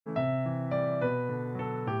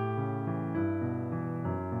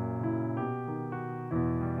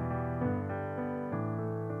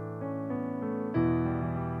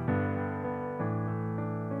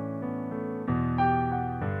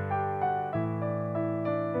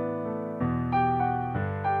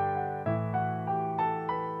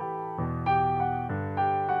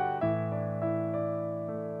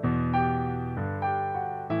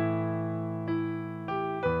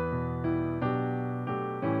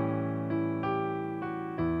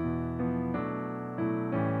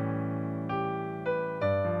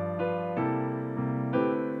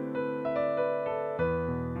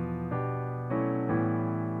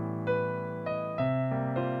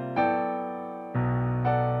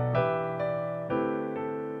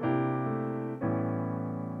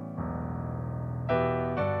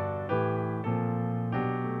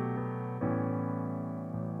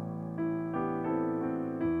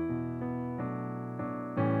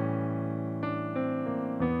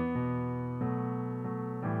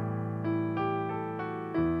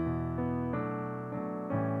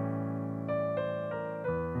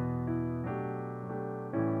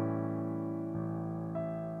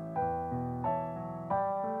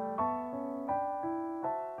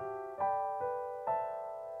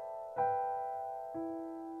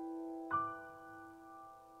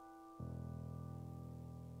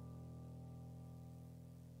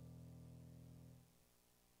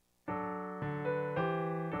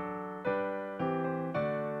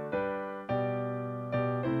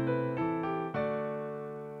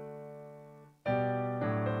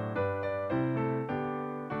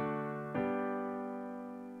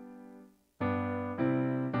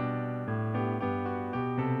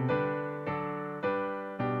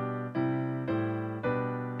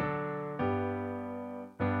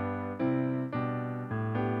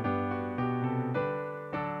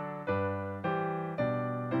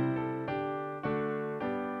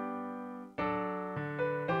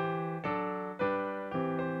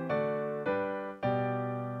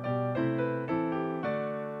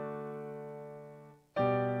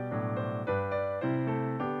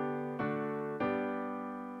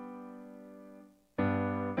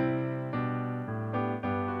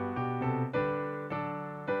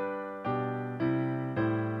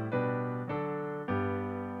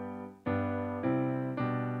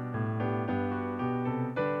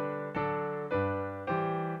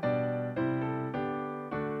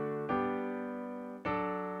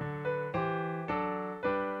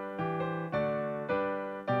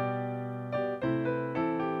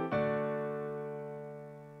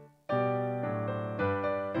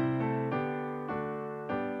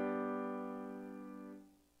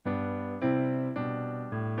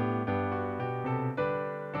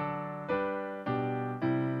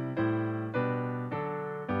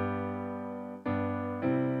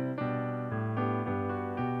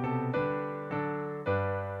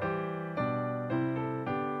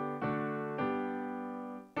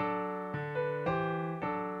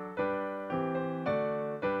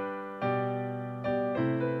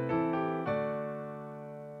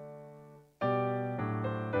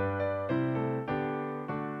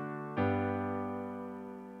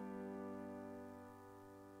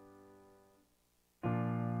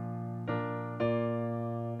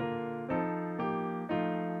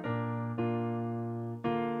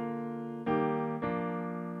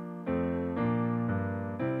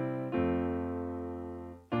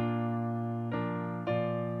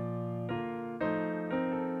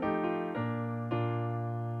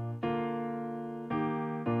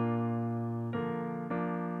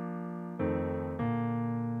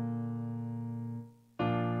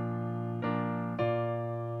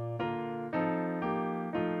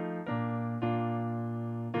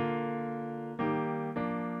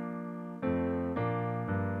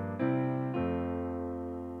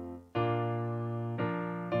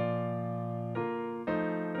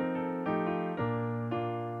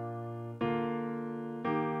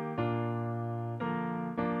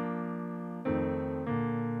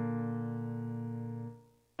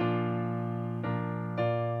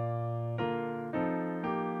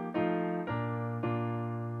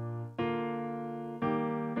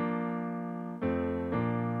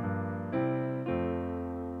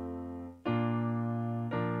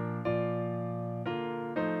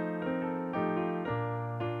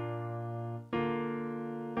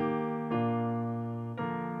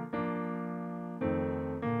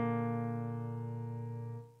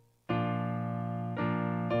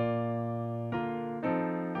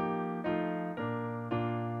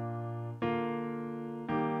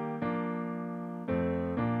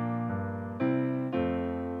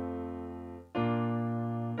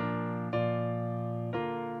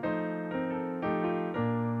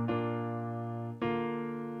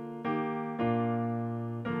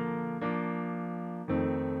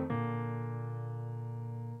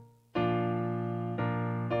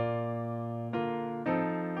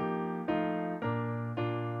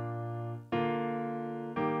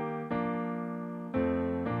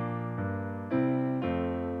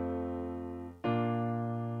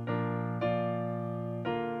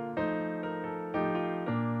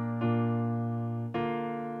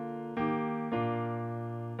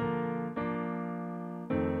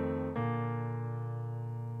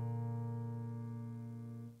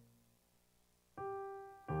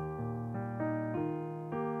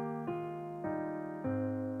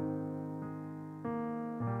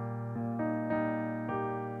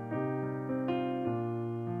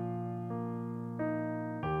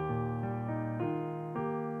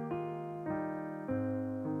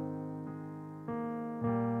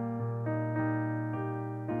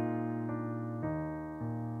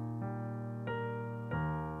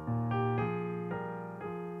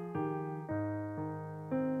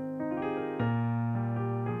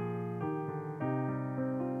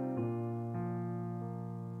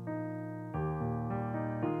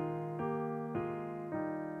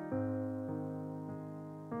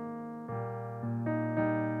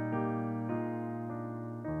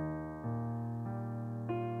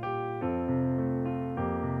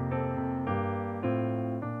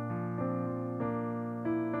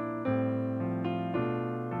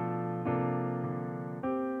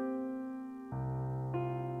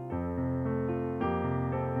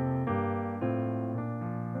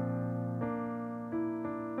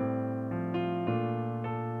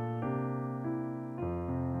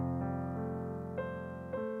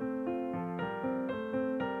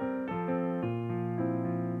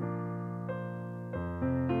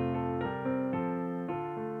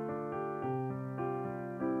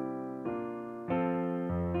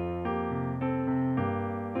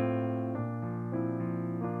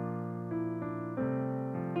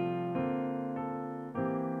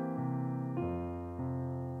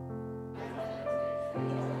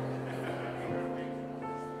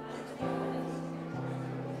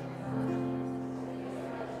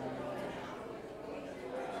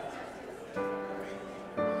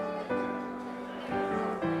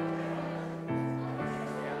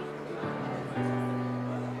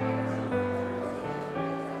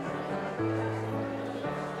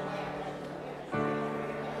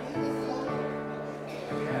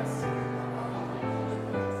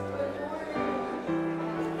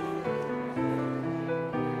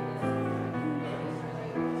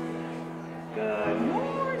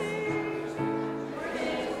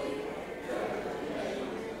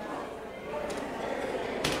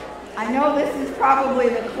I know this is probably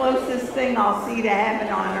the closest thing I'll see to heaven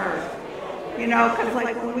on earth. You know, because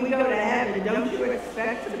like when we go to heaven, don't you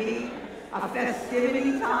expect to be a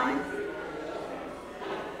festivity time?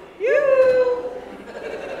 You.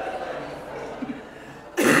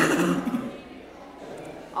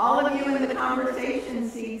 All of you in the conversation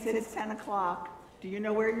seats, it's 10 o'clock. Do you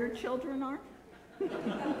know where your children are?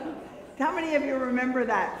 How many of you remember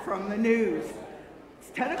that from the news? It's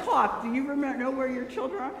 10 o'clock. Do you know where your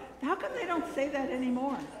children are? How come they don't say that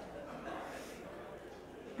anymore?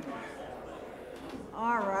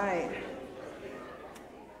 All right.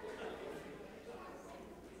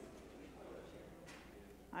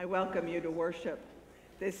 I welcome you to worship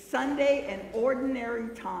this Sunday in ordinary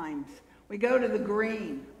times. We go to the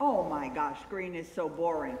green. Oh my gosh, green is so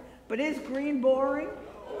boring. But is green boring?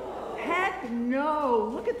 Heck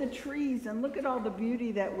no. Look at the trees and look at all the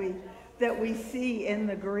beauty that we see in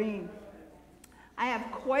the green. I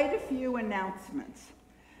have quite a few announcements.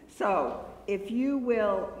 So if you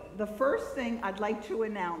will, the first thing I'd like to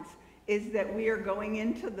announce is that we are going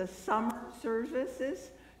into the summer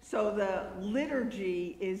services. So the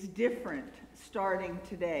liturgy is different starting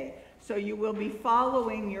today. So you will be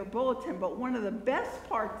following your bulletin, but one of the best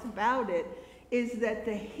parts about it is that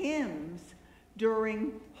the hymns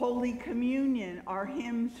during Holy Communion are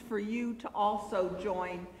hymns for you to also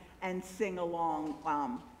join and sing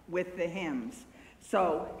along with the hymns.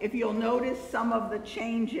 So if you'll notice some of the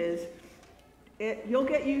changes, you'll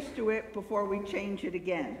get used to it before we change it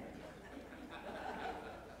again.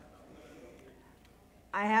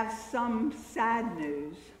 I have some sad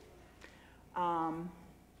news.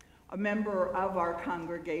 A member of our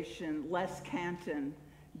congregation, Les Canton,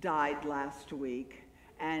 died last week,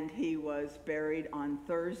 and he was buried on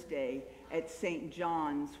Thursday at St.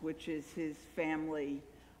 John's, which is his family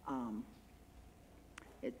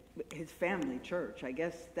church. I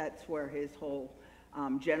guess that's where his whole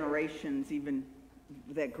generations even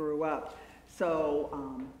that grew up.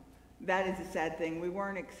 So that is a sad thing. We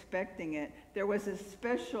weren't expecting it. There was a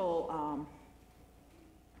special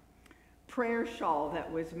prayer shawl that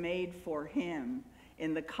was made for him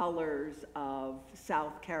in the colors of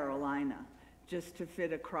South Carolina, just to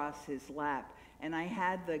fit across his lap. And I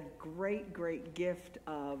had the great, great gift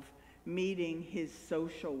of meeting his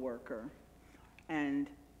social worker. And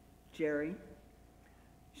Jerry,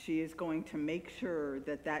 she is going to make sure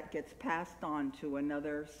that that gets passed on to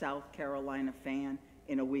another South Carolina fan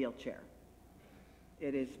in a wheelchair.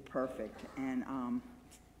 It is perfect. And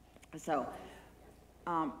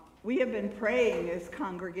we have been praying as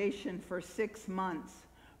congregation for 6 months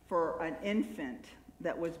for an infant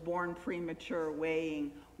that was born premature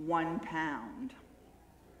weighing 1 pound.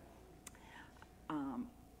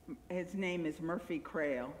 His name is Murphy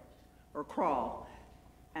Krall,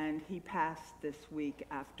 and he passed this week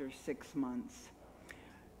after 6 months.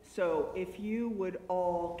 So if you would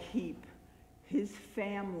all keep his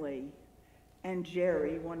family and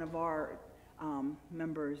Jerry, one of our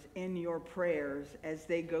members, in your prayers as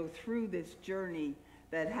they go through this journey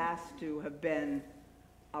that has to have been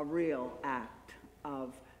a real act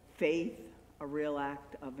of faith, a real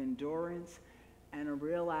act of endurance, and a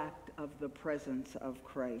real act of the presence of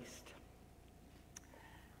Christ.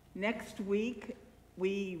 Next week,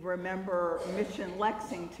 we remember Mission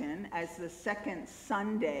Lexington as the second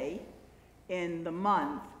Sunday in the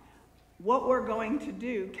month. What we're going to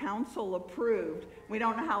do, council approved, we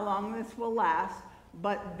don't know how long this will last,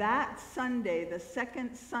 but that Sunday, the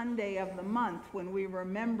second Sunday of the month, when we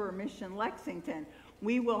remember Mission Lexington,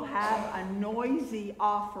 we will have a noisy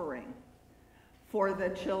offering for the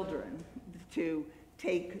children to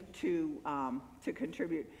take to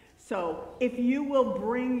contribute. So if you will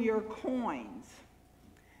bring your coins,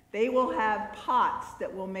 they will have pots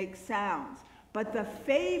that will make sounds. But the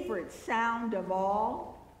favorite sound of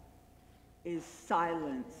all is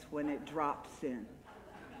silence when it drops in.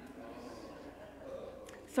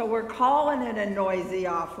 So we're calling it a noisy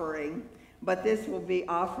offering, but this will be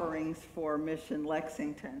offerings for Mission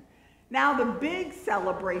Lexington. Now the big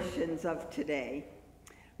celebrations of today.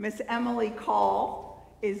 Miss Emily Call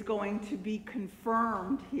is going to be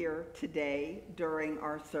confirmed here today during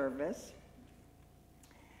our service.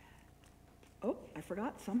 Oh, I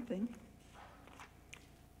forgot something.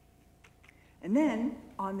 And then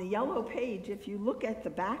on the yellow page, if you look at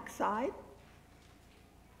the back side,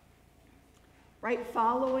 right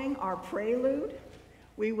following our prelude,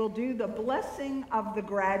 we will do the blessing of the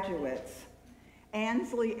graduates.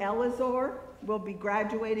 Ansley Elizor will be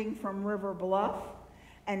graduating from River Bluff,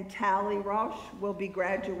 and Tally Roche will be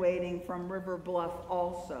graduating from River Bluff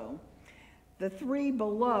also. The three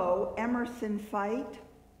below, Emerson Fight,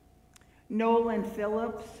 Nolan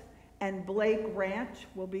Phillips, and Blake Ranch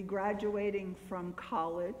will be graduating from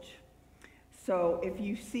college. So if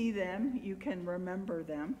you see them, you can remember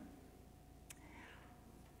them.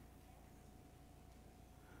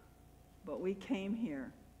 But we came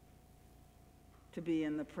here to be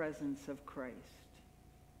in the presence of Christ.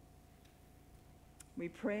 We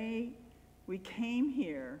came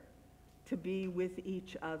here to be with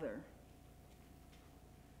each other,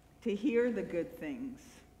 to hear the good things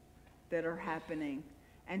that are happening,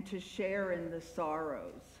 and to share in the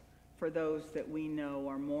sorrows for those that we know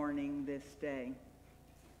are mourning this day.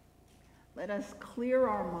 Let us clear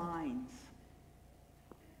our minds,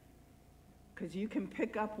 because you can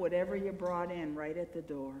pick up whatever you brought in right at the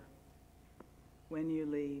door when you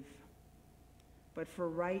leave. But for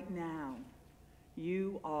right now,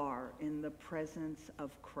 you are in the presence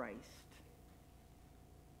of Christ.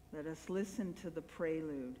 Let us listen to the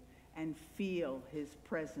prelude and feel his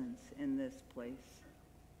presence in this place.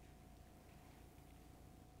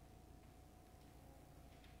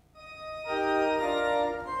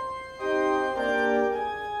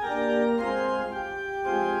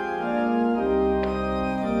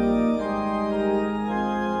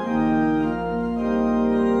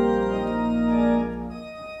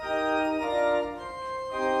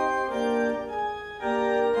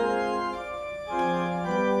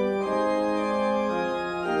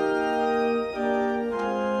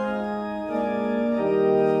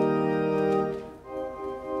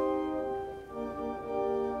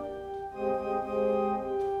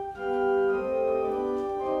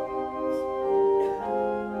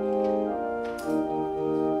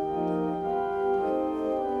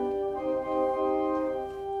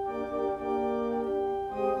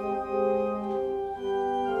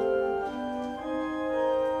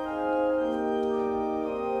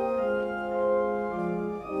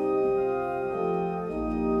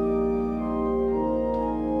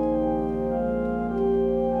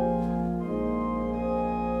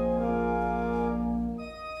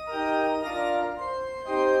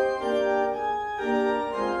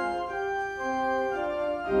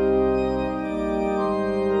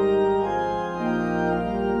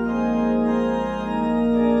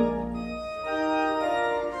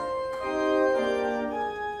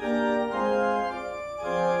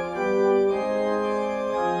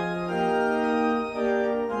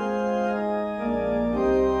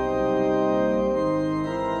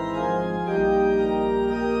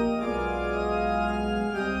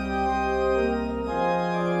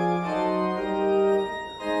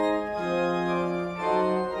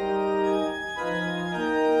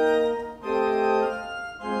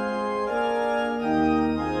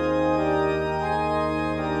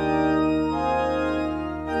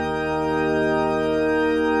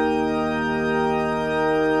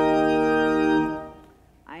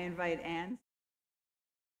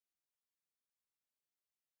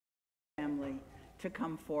 To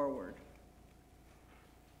come forward.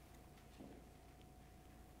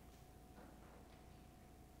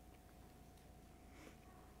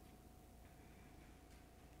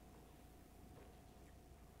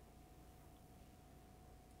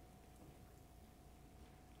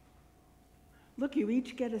 Look, you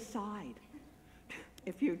each get a side.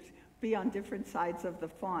 If you'd be on different sides of the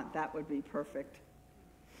font, that would be perfect.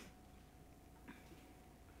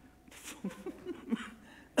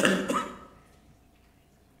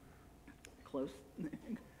 Close.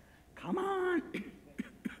 Come on.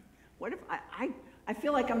 What if I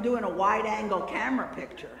feel like I'm doing a wide angle camera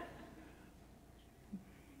picture.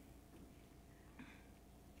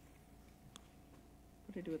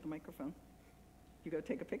 What do I do with the microphone? You go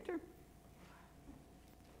take a picture?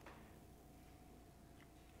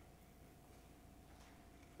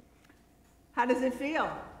 How does it feel?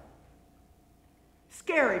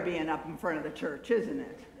 Scary being up in front of the church, isn't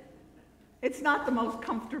it? It's not the most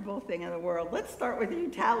comfortable thing in the world. Let's start with you,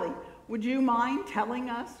 Tally. Would you mind telling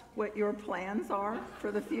us what your plans are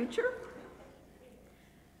for the future?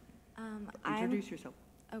 Introduce yourself.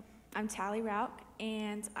 I'm Tally Rauch,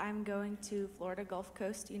 and I'm going to Florida Gulf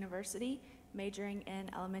Coast University, majoring in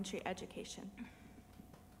elementary education.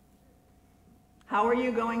 How are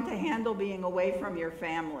you going to handle being away from your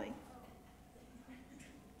family?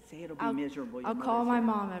 Say it'll be miserable. I'll call my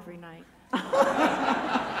mom every night.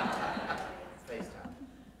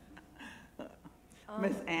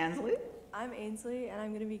 Miss Ansley? I'm Ainsley, and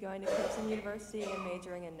I'm going to be going to Clemson University and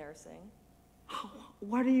majoring in nursing.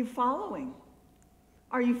 What are you following?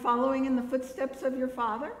 Are you following in the footsteps of your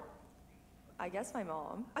father? I guess my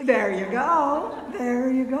mom. There you go.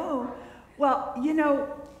 There you go. Well, you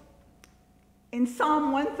know, in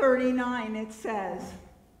Psalm 139 it says,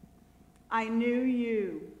 I knew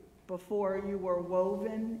you before you were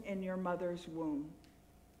woven in your mother's womb.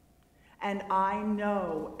 And I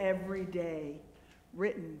know every day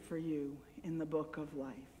written for you in the book of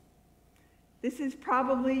life. This is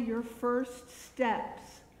probably your first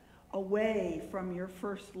steps away from your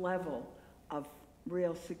first level of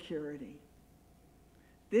real security.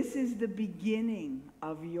 This is the beginning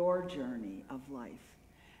of your journey of life.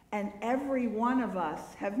 And every one of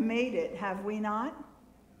us have made it, have we not?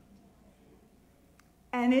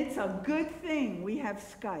 And it's a good thing we have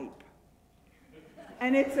Skype.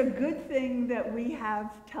 And it's a good thing that we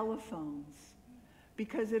have telephones,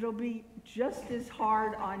 because it'll be just as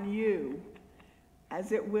hard on you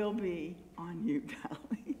as it will be on you,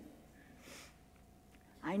 Tally.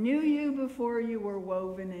 I knew you before you were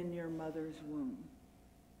woven in your mother's womb.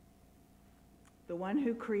 The one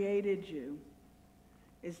who created you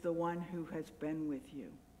is the one who has been with you.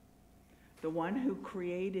 The one who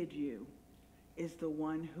created you is the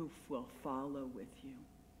one who will follow with you.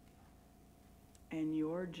 And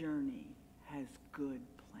your journey has good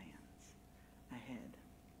plans ahead.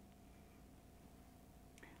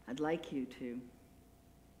 I'd like you to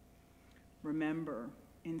remember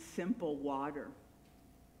in simple water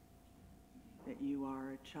that you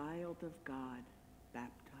are a child of God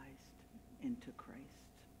baptized into Christ.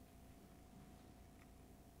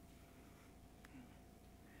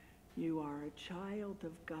 You are a child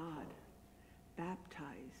of God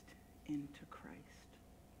baptized into Christ.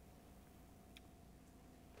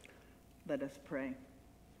 Let us pray.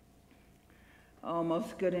 Oh,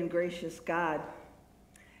 most good and gracious God,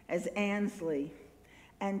 as Ansley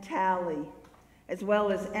and Tally, as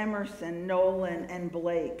well as Emerson, Nolan, and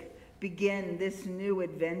Blake, begin this new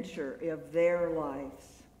adventure of their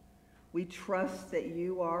lives, we trust that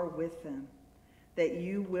you are with them, that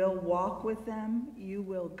you will walk with them, you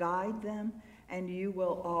will guide them, and you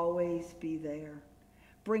will always be there.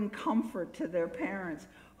 Bring comfort to their parents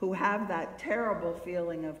who have that terrible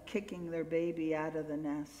feeling of kicking their baby out of the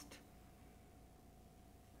nest.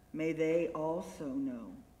 May they also know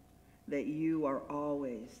that you are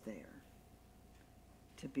always there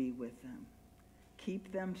to be with them.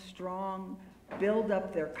 Keep them strong, build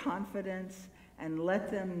up their confidence, and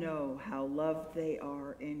let them know how loved they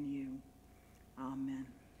are in you. Amen.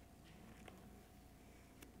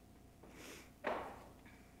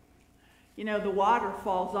 You know, the water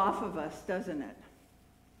falls off of us, doesn't it?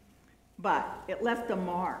 But it left a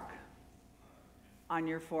mark on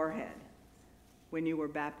your forehead when you were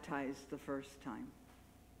baptized the first time.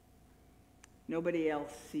 Nobody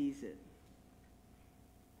else sees it.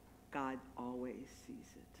 God always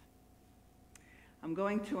sees it. I'm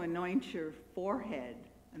going to anoint your forehead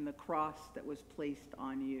and the cross that was placed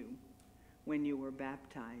on you when you were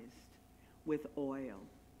baptized with oil.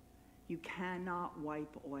 You cannot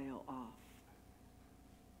wipe oil off.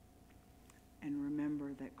 And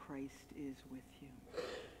remember that Christ is with you.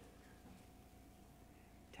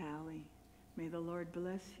 Tally, may the Lord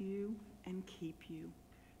bless you and keep you.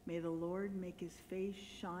 May the Lord make his face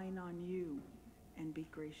shine on you and be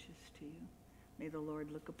gracious to you. May the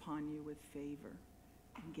Lord look upon you with favor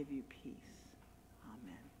and give you peace.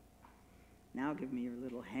 Amen. Now give me your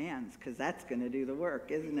little hands, because that's going to do the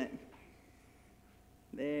work, isn't it?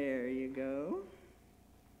 There you go.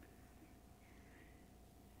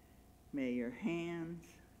 May your hands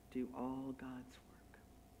do all God's work.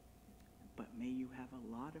 But may you have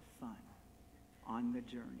a lot of fun on the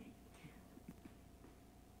journey.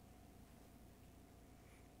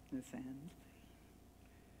 This end.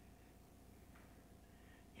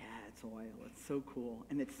 Yeah, it's oil. It's so cool.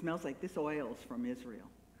 And it smells like this oil is from Israel.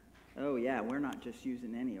 Oh yeah, we're not just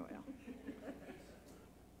using any oil.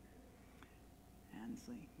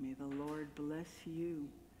 Ansley, may the Lord bless you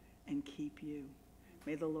and keep you.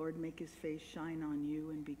 May the Lord make his face shine on you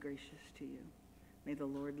and be gracious to you. May the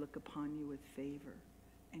Lord look upon you with favor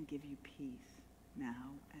and give you peace now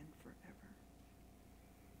and forever.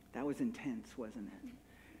 That was intense, wasn't it?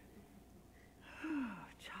 Oh,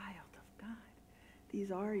 child of God.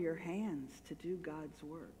 These are your hands to do God's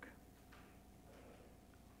work.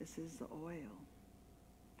 This is the oil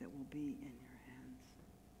that will be in your hands.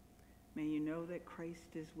 May you know that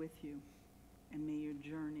Christ is with you, and may your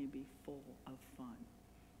journey be full of fun.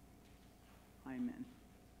 Amen.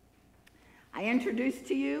 I introduce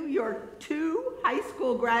to you your two high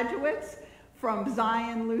school graduates from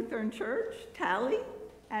Zion Lutheran Church, Tally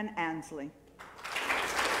and Ansley.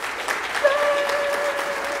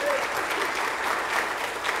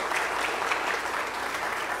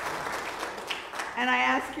 And I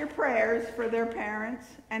ask your prayers for their parents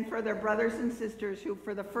and for their brothers and sisters who,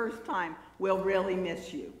 for the first time, will really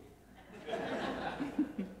miss you.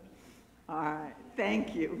 All right,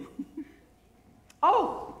 thank you.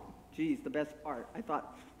 Oh, geez, the best part. I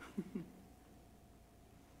thought.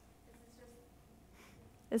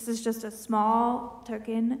 This is just a small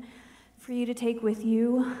token for you to take with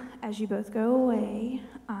you as you both go away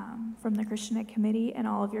from the Christian Ed Committee and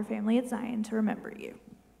all of your family at Zion to remember you,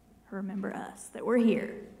 remember us, that we're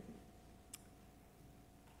here.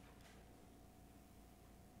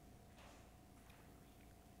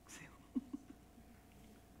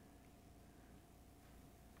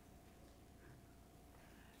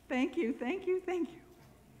 Thank you, thank you, thank you.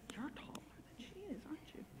 You're taller than she is, aren't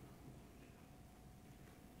you?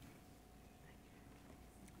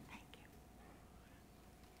 Thank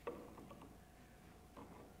you.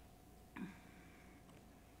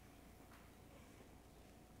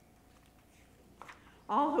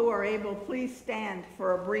 All who are able, please stand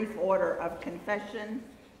for a brief order of confession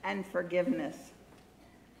and forgiveness.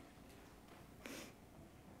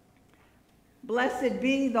 Blessed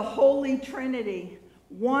be the Holy Trinity,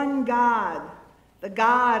 one God, the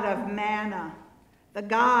God of manna, the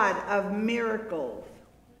God of miracles,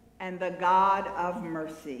 and the God of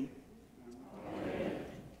mercy. Amen.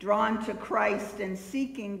 Drawn to Christ and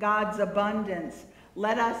seeking God's abundance,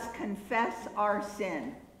 let us confess our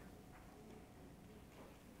sin.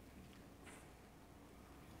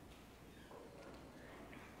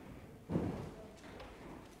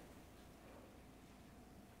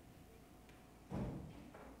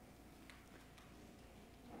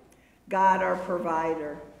 God, our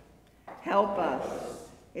provider, help us.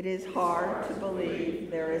 It is hard to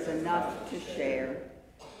believe there is enough to share.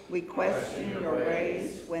 We question your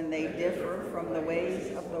ways when they differ from the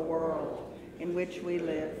ways of the world in which we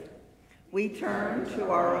live. We turn to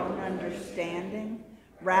our own understanding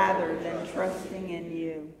rather than trusting in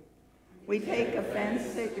you. We take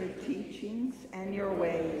offense at your teachings and your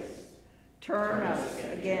ways. Turn us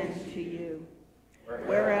again to you.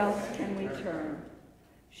 Where else can we turn?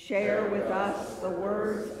 Share with us the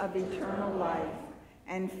words of eternal life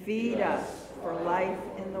and feed us for life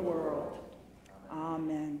in the world.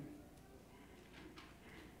 Amen.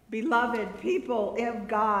 Beloved people of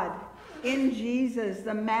God, in Jesus,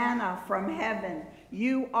 the manna from heaven,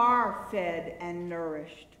 you are fed and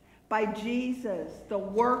nourished. By Jesus, the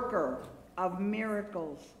worker of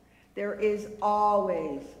miracles, there is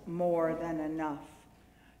always more than enough.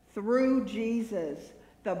 Through Jesus,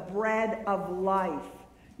 the bread of life,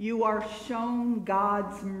 you are shown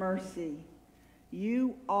God's mercy.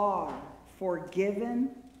 You are forgiven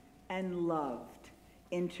and loved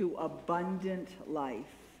into abundant life.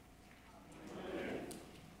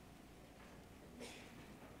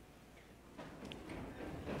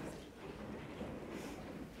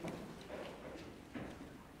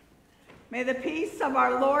 May the peace of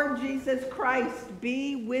our Lord Jesus Christ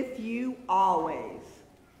be with you always.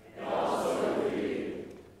 And also with you.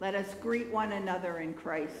 Let us greet one another in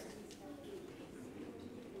Christ.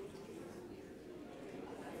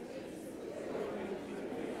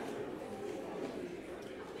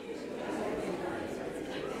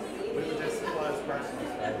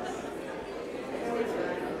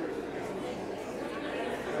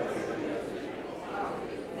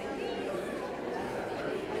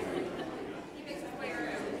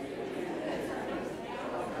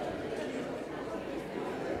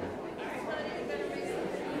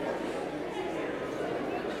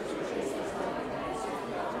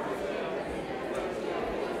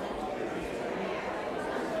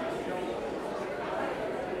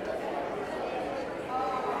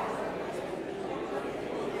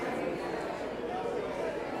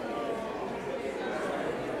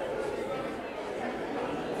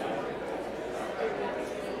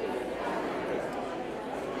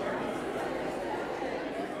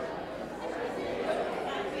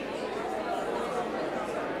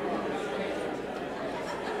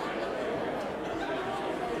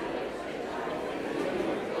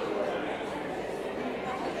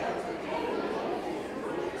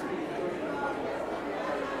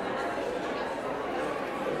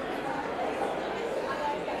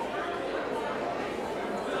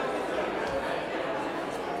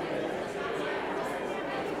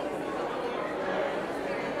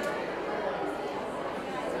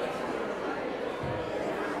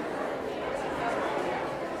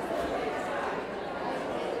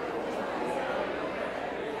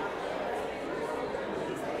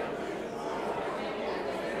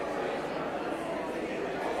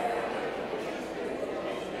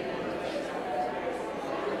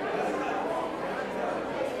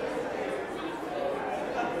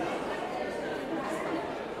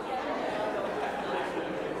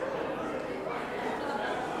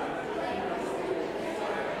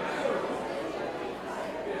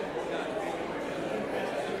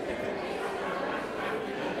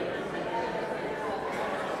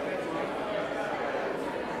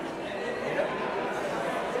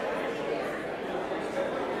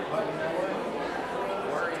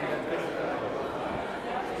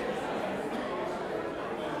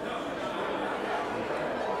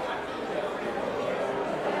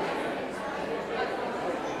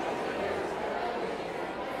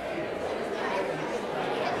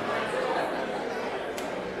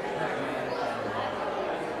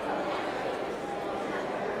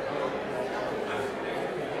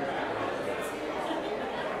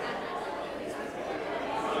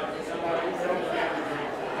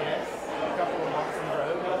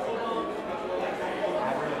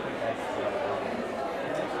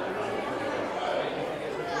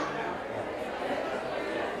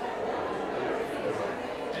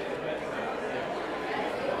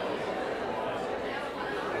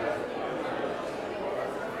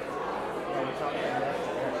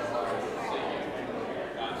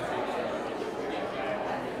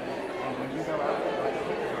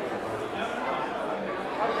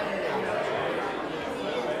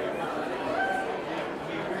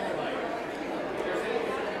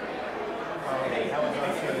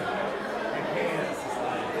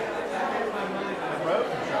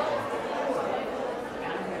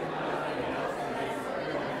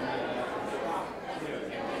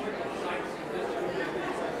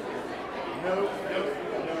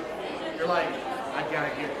 You're like, we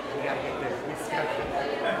gotta get there. We just gotta get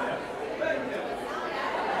there.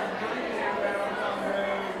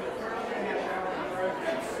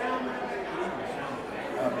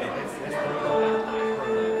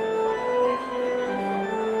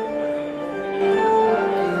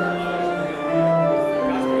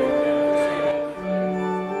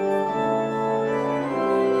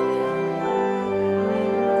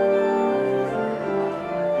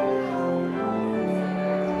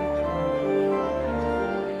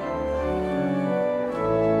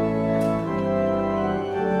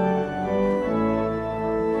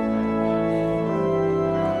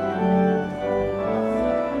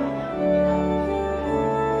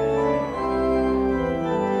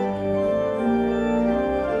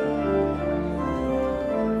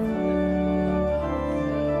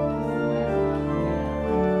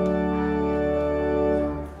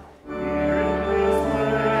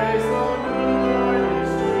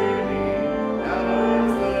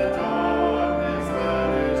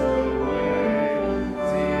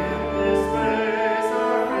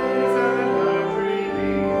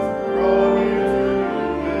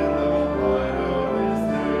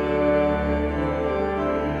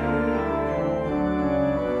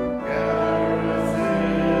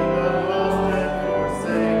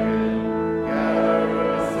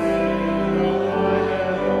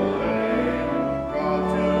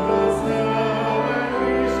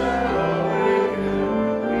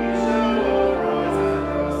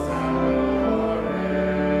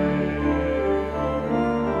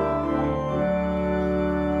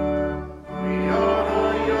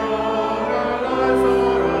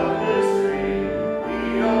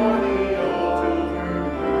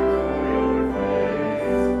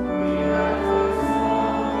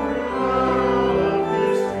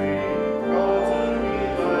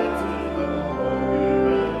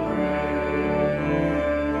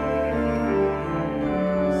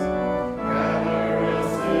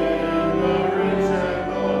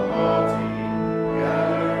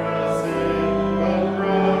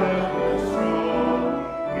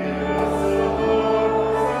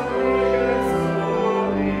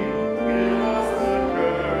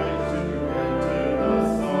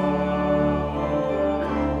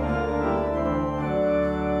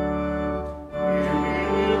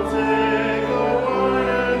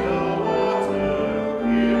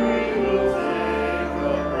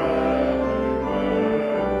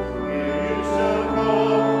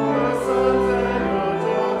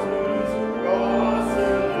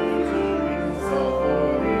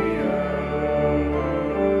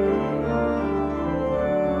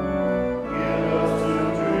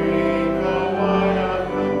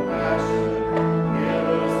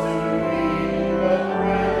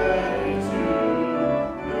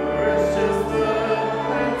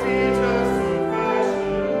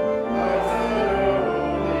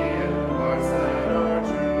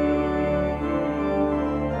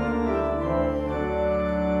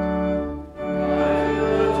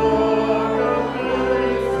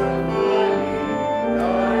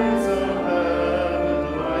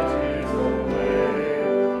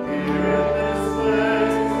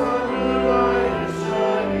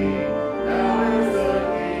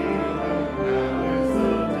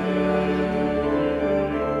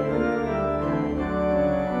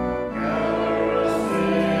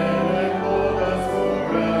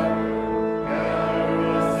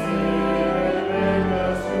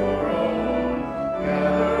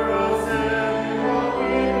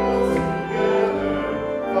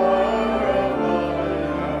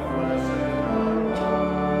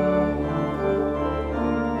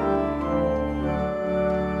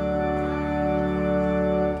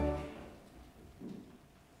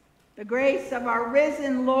 The grace of our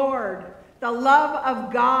risen Lord, the love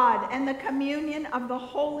of God, and the communion of the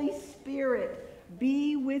Holy Spirit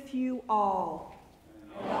be with you all.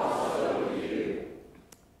 And also with you.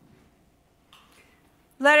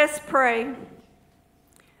 Let us pray.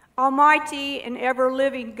 Almighty and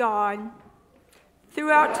ever-living God,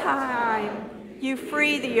 throughout time you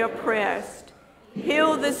free the oppressed,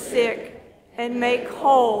 heal the sick, and make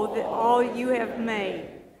whole all you have made.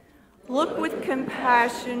 Look with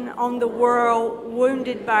compassion on the world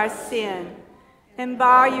wounded by sin, and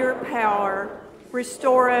by your power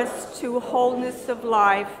restore us to wholeness of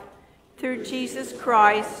life through Jesus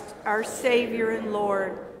Christ, our Savior and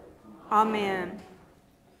Lord. Amen.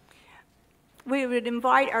 We would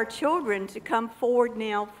invite our children to come forward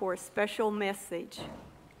now for a special message.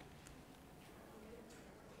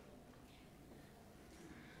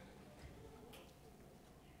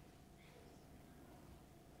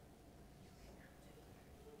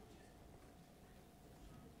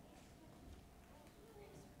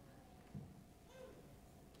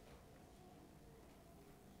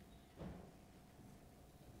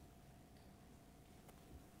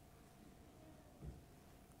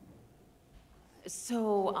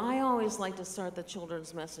 So I always like to start the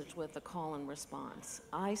children's message with a call and response.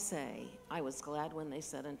 I say, I was glad when they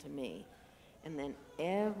said unto me. And then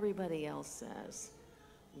everybody else says,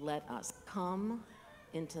 let us come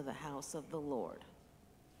into the house of the Lord.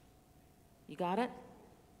 You got it?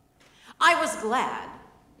 I was glad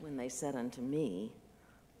when they said unto me,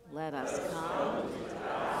 let us come into the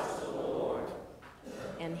house of the Lord.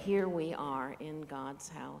 And here we are in God's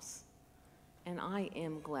house. And I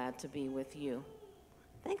am glad to be with you.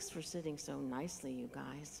 Thanks for sitting so nicely, you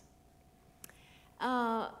guys.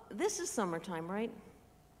 This is summertime, right?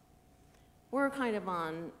 We're kind of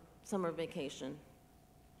on summer vacation.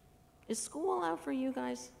 Is school out for you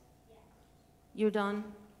guys? Yeah. You're done?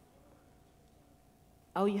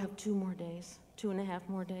 Oh, you have 2 more days? 2.5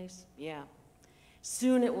 more days? Yeah.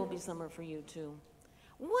 Soon it will be summer for you too.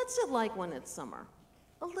 What's it like when it's summer?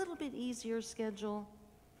 A little bit easier schedule?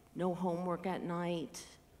 No homework at night?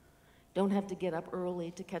 Don't have to get up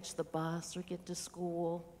early to catch the bus or get to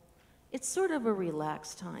school? It's sort of a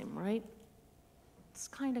relaxed time, right? It's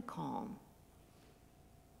kind of calm.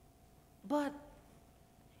 But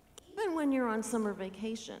even when you're on summer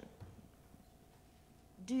vacation,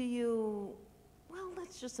 well,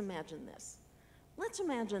 let's just imagine this. Let's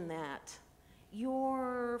imagine that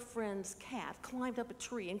your friend's cat climbed up a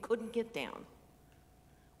tree and couldn't get down.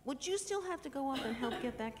 Would you still have to go up and help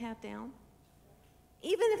get that cat down?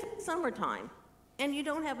 Even if it's summertime and you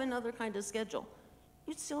don't have another kind of schedule,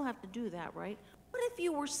 you'd still have to do that, right? What if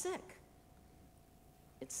you were sick?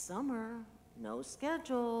 It's summer, no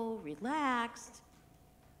schedule, relaxed.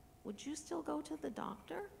 Would you still go to the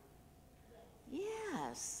doctor?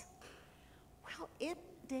 Yes. Well, in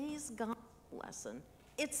today's gospel lesson,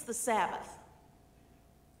 it's the Sabbath,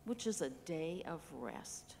 which is a day of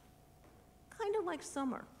rest, kind of like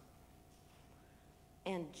summer.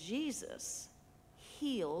 And Jesus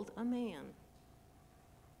healed a man.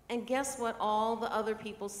 And guess what all the other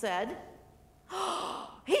people said?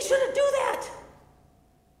 Oh, he shouldn't do that.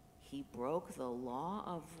 He broke the law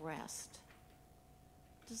of rest.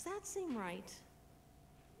 Does that seem right?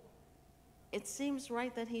 It seems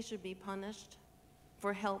right that he should be punished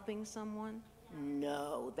for helping someone?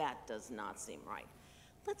 No, that does not seem right.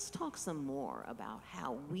 Let's talk some more about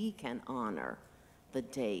how we can honor the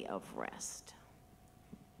day of rest.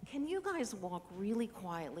 Can you guys walk really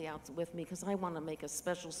quietly out with me, because I want to make a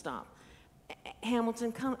special stop.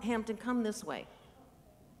 Hampton, come this way.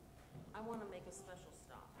 I want to make a special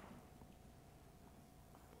stop.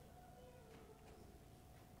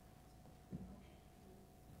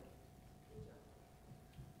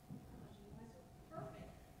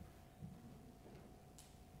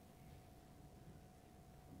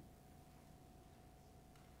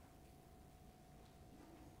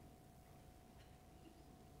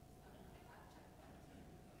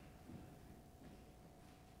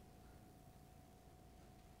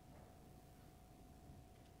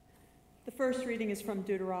 The first reading is from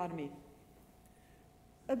Deuteronomy.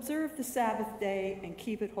 Observe the Sabbath day and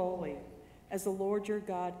keep it holy, as the Lord your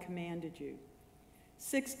God commanded you.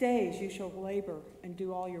 6 days you shall labor and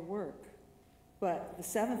do all your work, but the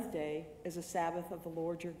 7th day is a Sabbath of the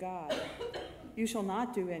Lord your God. You shall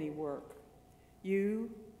not do any work, you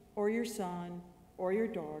or your son or your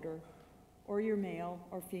daughter or your male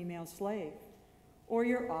or female slave, or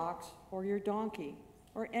your ox or your donkey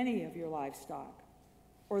or any of your livestock,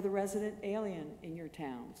 or the resident alien in your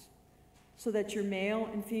towns, so that your male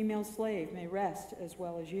and female slave may rest as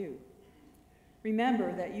well as you.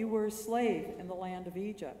 Remember that you were a slave in the land of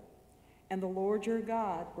Egypt, and the Lord your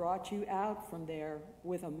God brought you out from there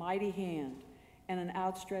with a mighty hand and an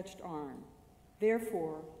outstretched arm.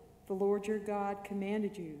 Therefore, the Lord your God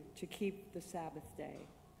commanded you to keep the Sabbath day.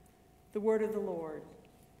 The word of the Lord.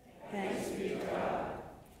 Thanks be to God.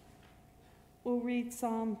 We'll read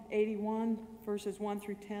Psalm 81, verses 1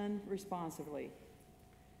 through 10 responsively.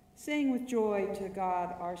 Sing with joy to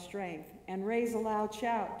God our strength, and raise a loud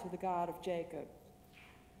shout to the God of Jacob.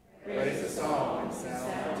 Raise a song and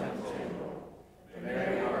sound temple, the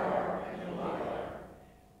merry harp and the lyre.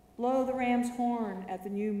 Blow the ram's horn at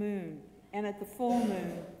the new moon, and at the full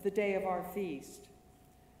moon, the day of our feast.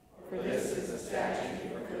 For this is a statute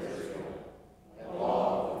for Israel, a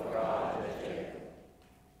law of the God of Jacob.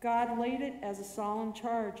 God laid it as a solemn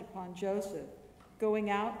charge upon Joseph, going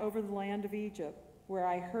out over the land of Egypt, where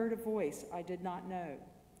I heard a voice I did not know.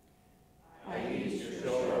 I eased your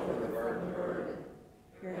shoulder with a burden.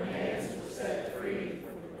 Your hands were set free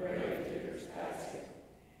from the grave digger's basket.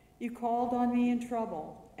 You called on me in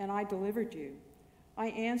trouble, and I delivered you. I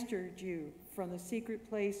answered you from the secret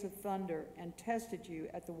place of thunder and tested you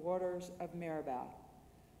at the waters of Meribah.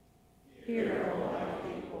 Hear, O my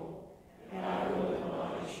people, and I will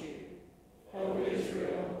admonish you. O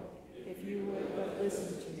Israel, if you would but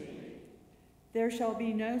listen to me. There shall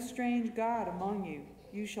be no strange god among you.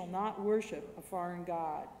 You shall not worship a foreign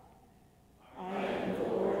god. I am the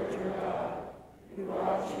Lord your God, who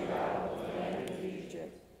brought you out of the land of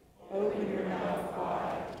Egypt. Open your mouth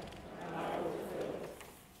wide, and I will fill it.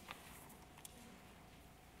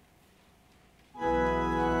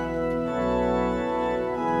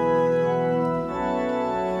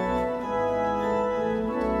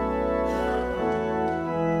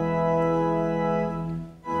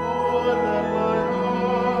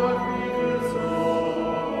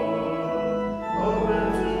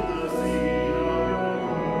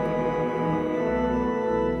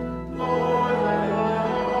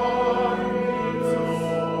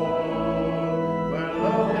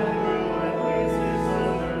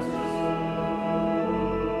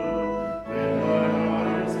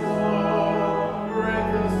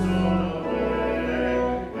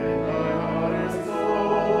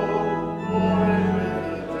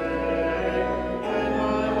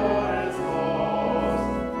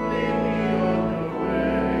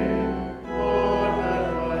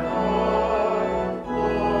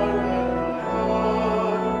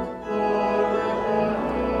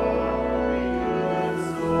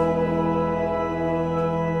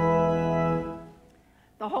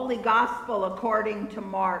 Gospel according to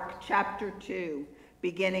Mark chapter 2,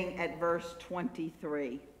 beginning at verse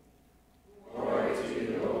 23. Glory to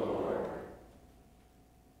you, O Lord.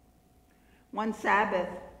 One Sabbath,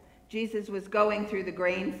 Jesus was going through the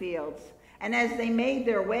grain fields, and as they made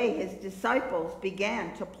their way, his disciples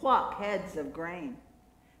began to pluck heads of grain.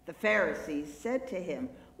 The Pharisees said to him,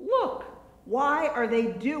 "Look, why are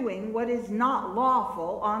they doing what is not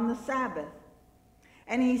lawful on the Sabbath?"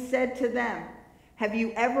 And he said to them, "Have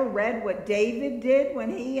you ever read what David did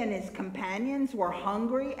when he and his companions were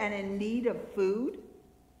hungry and in need of food?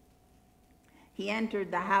 He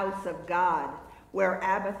entered the house of God, where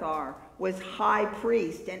Abiathar was high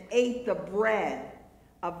priest, and ate the bread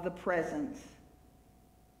of the presence,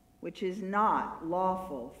 which is not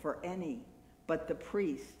lawful for any but the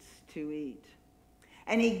priests to eat.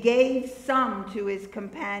 And he gave some to his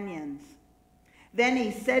companions. Then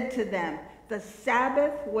he said to them, 'The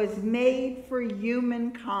Sabbath was made for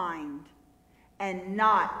humankind, and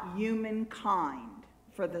not humankind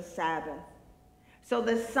for the Sabbath. So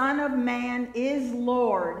the Son of Man is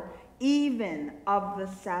Lord even of the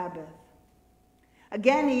Sabbath.'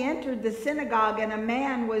 Again he entered the synagogue, and a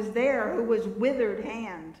man was there who was withered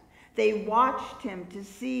hand. They watched him to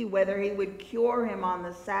see whether he would cure him on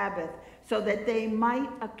the Sabbath, so that they might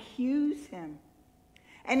accuse him.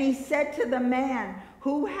 And he said to the man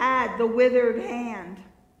who had the withered hand,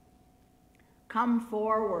 'Come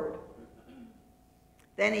forward.'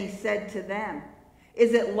 Then he said to them,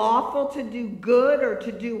 'Is it lawful to do good or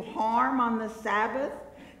to do harm on the Sabbath,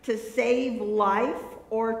 to save life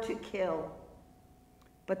or to kill?'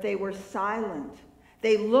 But they were silent.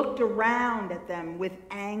 They looked around at them with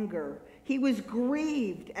anger. He was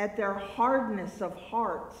grieved at their hardness of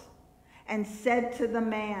hearts, and said to the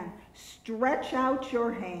man, 'Stretch out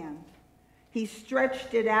your hand.' He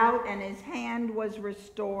stretched it out, and his hand was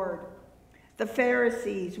restored. The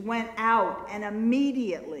Pharisees went out and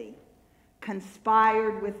immediately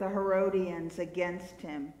conspired with the Herodians against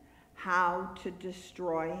him, how to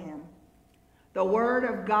destroy him." The word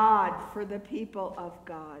of God for the people of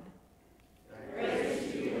God.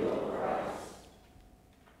 Praise to you, O Christ.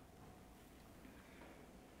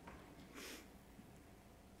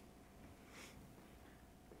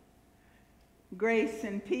 Grace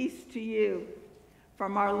and peace to you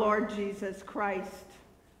from our Lord Jesus Christ,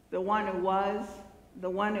 the one who was, the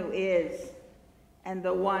one who is, and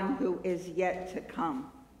the one who is yet to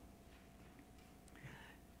come.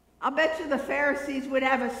 I'll bet you the Pharisees would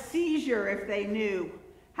have a seizure if they knew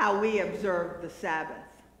how we observed the Sabbath.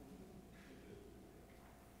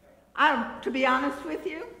 To be honest with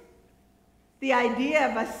you, the idea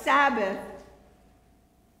of a Sabbath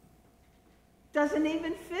doesn't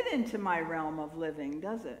even fit into my realm of living,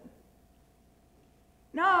 does it?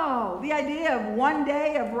 No, the idea of one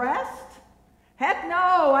day of rest? Heck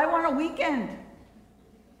no, I want a weekend.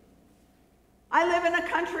 I live in a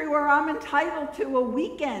country where I'm entitled to a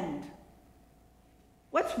weekend.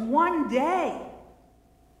 What's one day?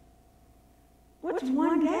 What's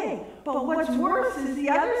one day? But what's worse is the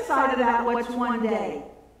other side of that, what's one day?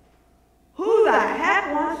 Who the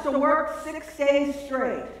heck wants to work 6 days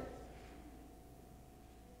straight?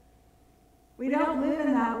 We don't live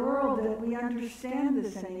in that world that we understand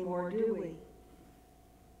this anymore, do we?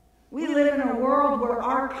 We live in a world where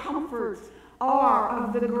our comforts are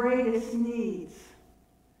of the greatest needs.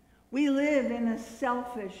 We live in a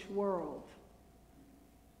selfish world.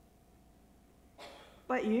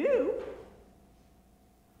 But you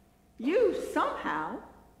somehow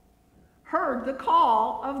heard the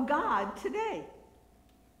call of God today.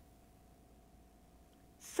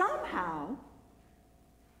 Somehow,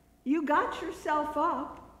 you got yourself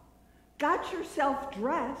up, got yourself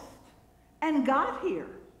dressed, and got here.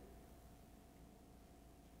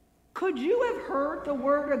 Could you have heard the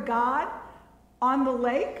word of God on the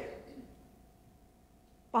lake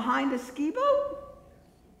behind a ski boat?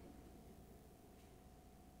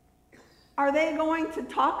 Are they going to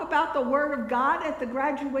talk about the word of God at the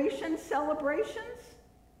graduation celebrations?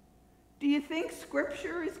 Do you think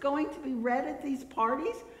scripture is going to be read at these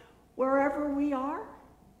parties wherever we are?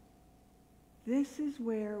 This is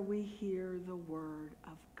where we hear the word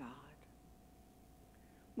of God.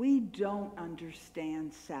 We don't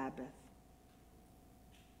understand Sabbath.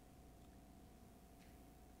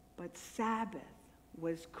 But Sabbath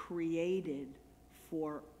was created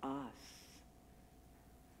for us.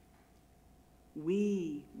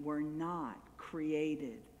 We were not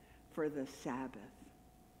created for the Sabbath.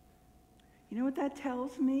 You know what that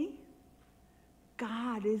tells me?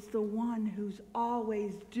 God is the one who's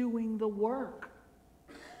always doing the work.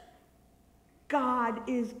 God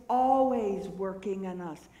is always working in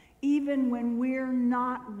us, even when we're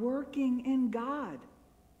not working in God.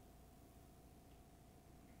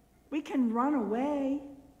 We can run away,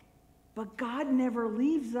 but God never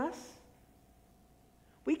leaves us.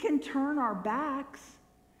 We can turn our backs,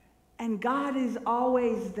 and God is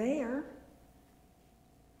always there.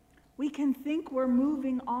 We can think we're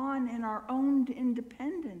moving on in our own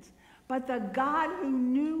independence, but the God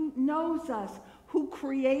who knows us, who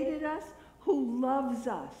created us, who loves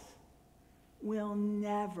us, will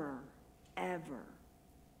never, ever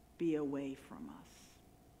be away from us.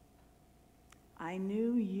 I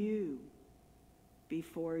knew you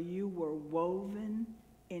before you were woven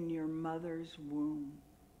in your mother's womb.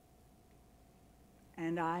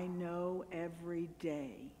 And I know every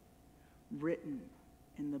day written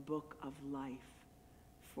in the book of life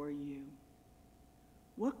for you.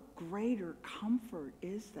 What greater comfort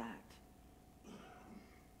is that?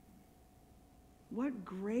 What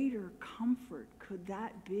greater comfort could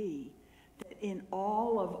that be, that in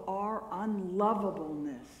all of our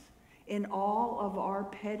unlovableness, in all of our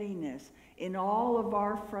pettiness, in all of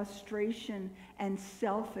our frustration and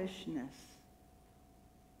selfishness,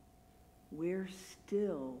 we're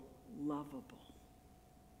still lovable.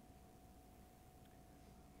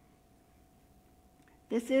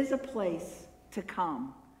 This is a place to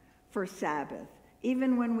come for Sabbath,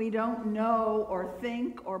 even when we don't know or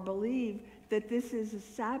think or believe that this is a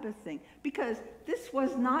Sabbath thing, because this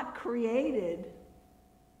was not created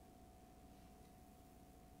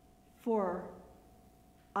for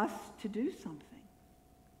us to do something.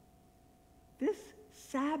 This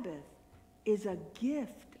Sabbath is a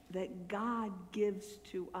gift that God gives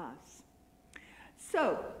to us.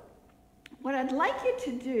 So, what I'd like you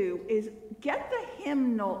to do is get the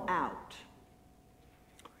hymnal out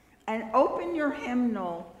and open your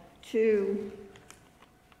hymnal to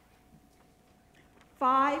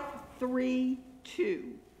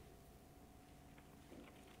 532.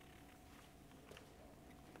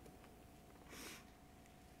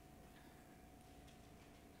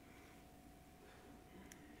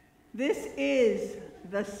 This is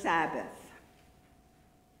the Sabbath.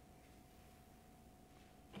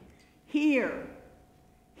 Here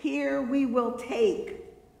we will take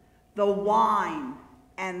the wine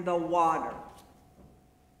and the water.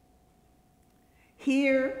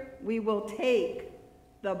 Here we will take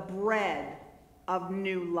the bread of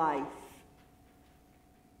new life.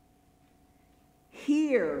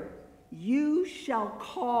 Here you shall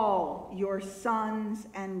call your sons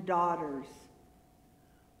and daughters.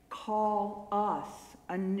 Call us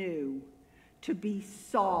anew to be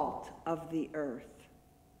salt of the earth.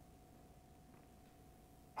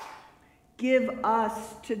 Give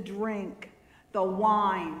us to drink the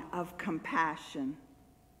wine of compassion.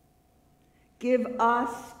 Give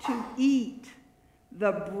us to eat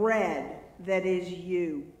the bread that is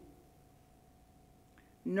you.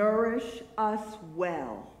 Nourish us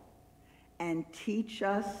well and teach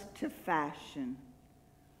us to fashion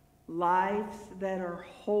lives that are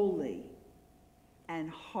holy and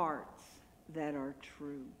hearts that are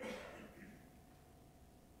true.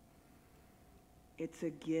 It's a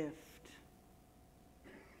gift.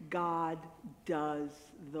 God does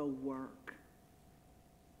the work.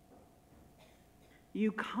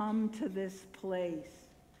 You come to this place.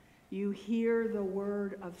 You hear the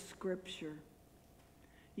word of Scripture.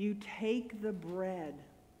 You take the bread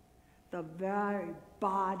the very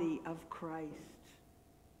body of Christ.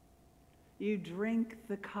 You drink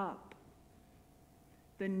the cup,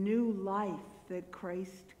 the new life that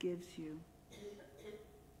Christ gives you.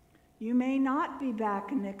 You may not be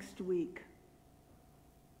back next week.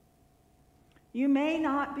 You may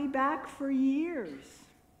not be back for years.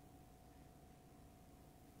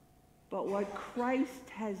 But what Christ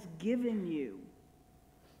has given you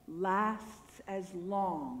lasts as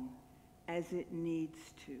long as it needs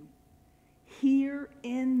to. Here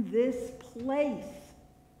in this place,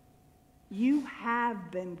 you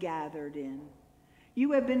have been gathered in.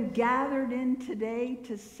 You have been gathered in today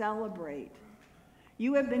to celebrate.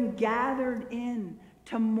 You have been gathered in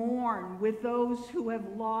to mourn with those who have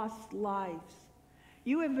lost lives.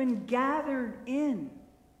 You have been gathered in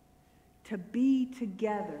to be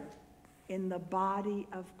together in the body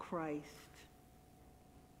of Christ.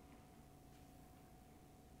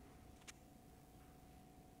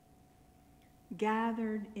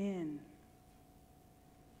 Gathered in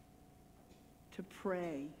to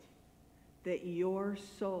pray that your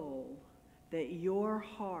soul, that your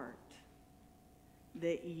heart,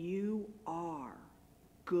 that you are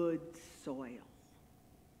good soil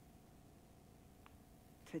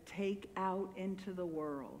to take out into the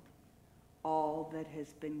world all that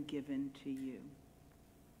has been given to you.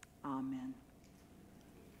 Amen.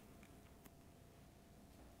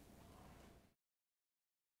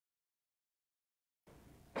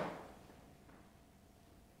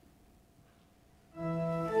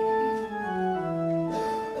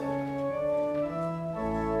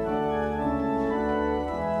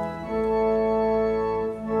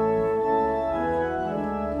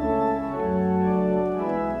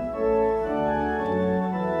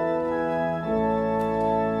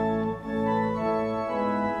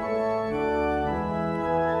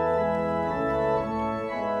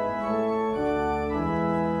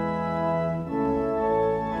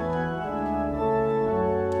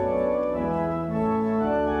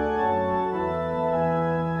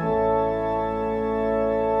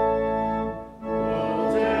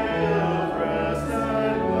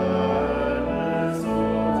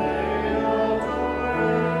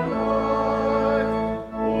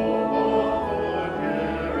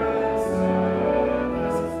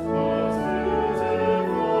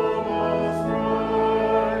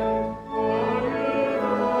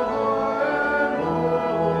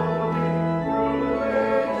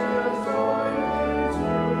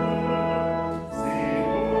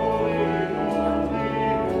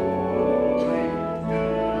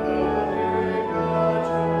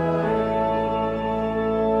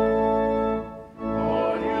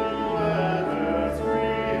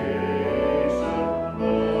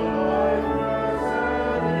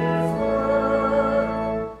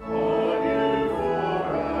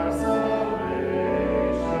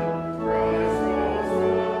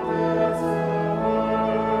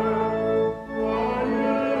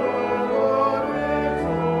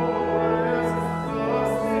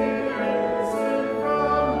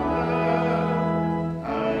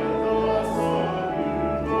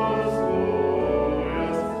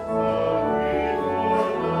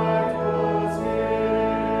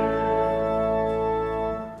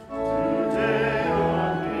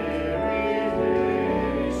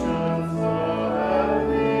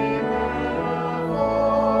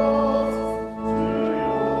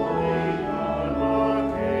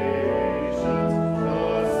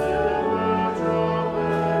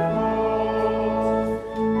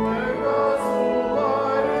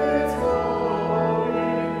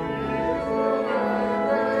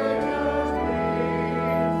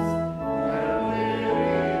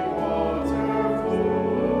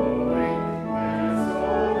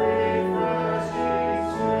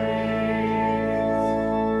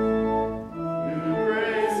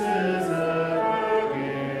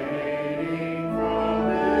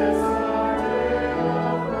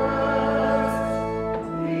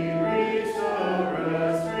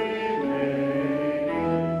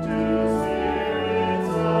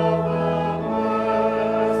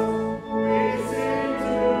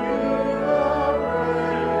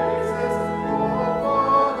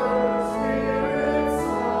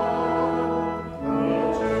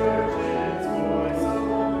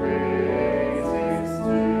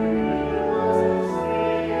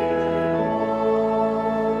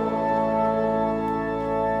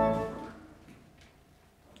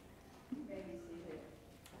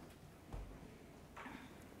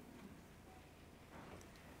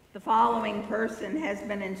 The following person has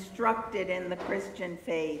been instructed in the Christian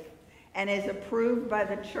faith and is approved by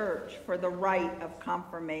the church for the rite of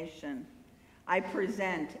confirmation. I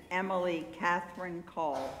present Emily Catherine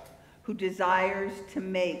Call, who desires to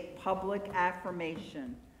make public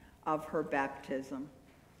affirmation of her baptism.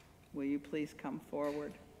 Will you please come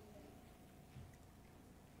forward?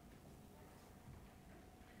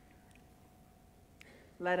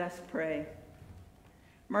 Let us pray.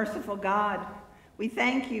 Merciful God, we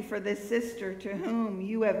thank you for this sister to whom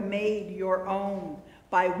you have made your own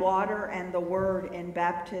by water and the word in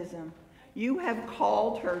baptism. You have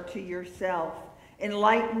called her to yourself,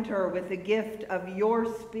 enlightened her with the gift of your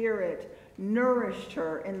Spirit, nourished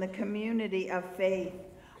her in the community of faith.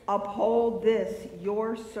 Uphold this,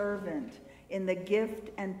 your servant, in the gift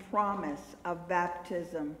and promise of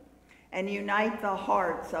baptism, and unite the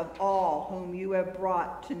hearts of all whom you have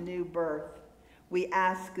brought to new birth. We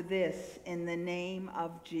ask this in the name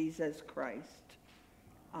of Jesus Christ.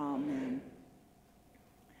 Amen.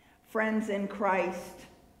 Friends in Christ,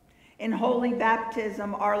 in holy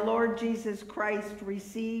baptism, our Lord Jesus Christ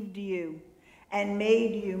received you and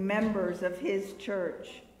made you members of his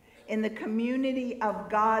church. In the community of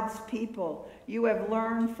God's people, you have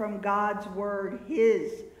learned from God's word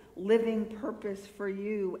his living purpose for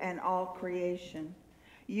you and all creation.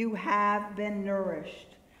 You have been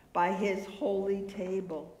nourished by his holy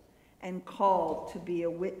table and called to be a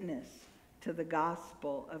witness to the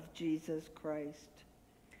gospel of Jesus Christ.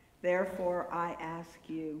 Therefore, I ask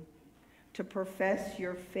you to profess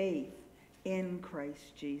your faith in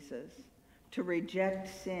Christ Jesus, to reject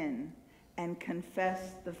sin and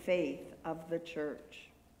confess the faith of the church.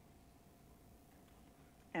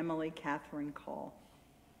 Emily Catherine Call.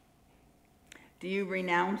 Do you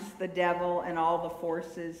renounce the devil and all the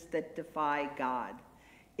forces that defy God?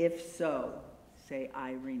 If so, say,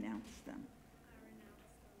 I renounce them.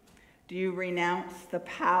 Do you renounce the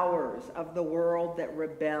powers of the world that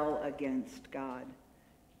rebel against God?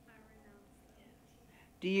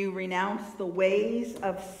 Do you renounce the ways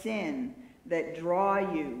of sin that draw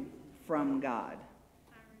you from God?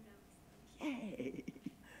 Yay!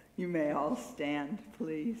 You may all stand,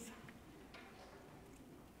 please.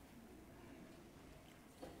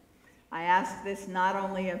 I ask this not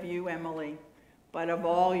only of you, Emily, but of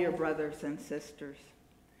all your brothers and sisters.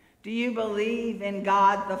 Do you believe in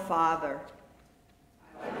God the Father?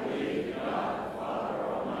 I believe in God the Father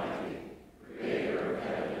Almighty, creator of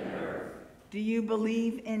heaven and earth. Do you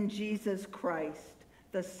believe in Jesus Christ,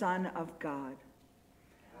 the Son of God?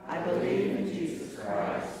 I believe in Jesus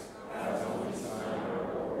Christ, God's only Son,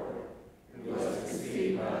 our Lord, who was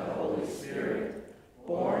conceived by the Holy Spirit,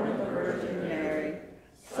 born of the Virgin Mary,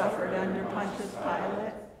 suffered under Pontius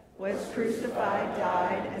Pilate, was crucified,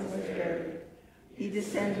 died, and was buried. He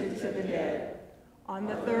descended to the dead. On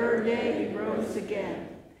the third day he rose again.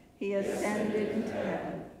 He ascended into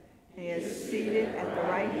heaven. He is seated at the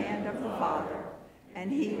right hand of the Father,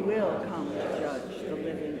 and he will come to judge the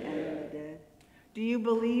living and the dead. Do you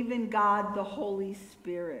believe in God the Holy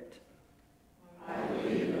Spirit? I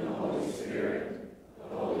believe in the Holy Spirit,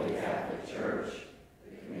 the Holy Catholic Church,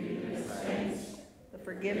 the communion of saints, the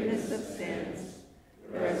forgiveness of sins,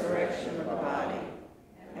 the resurrection of the body,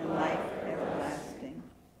 and life everlasting.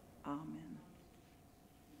 Amen.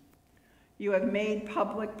 You have made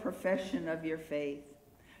public profession of your faith.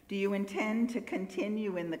 Do you intend to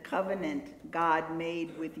continue in the covenant God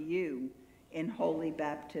made with you in holy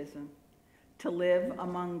baptism, to live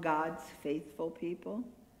among God's faithful people,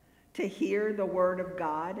 to hear the word of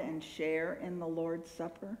God and share in the Lord's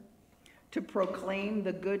Supper, to proclaim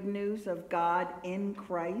the good news of God in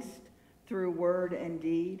Christ through word and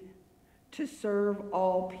deed, to serve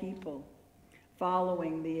all people,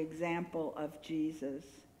 following the example of Jesus,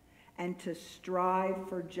 and to strive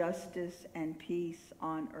for justice and peace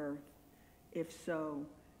on earth? If so,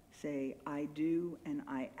 say, I do, and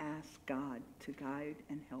I ask God to guide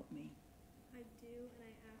and help me. I do, and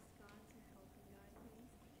I ask God to help and guide me.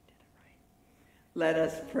 You did it right. Let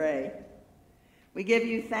us pray. We give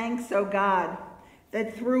you thanks, O God,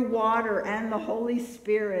 that through water and the Holy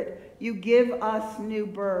Spirit you give us new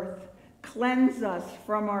birth, cleanse us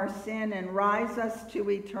from our sin, and rise us to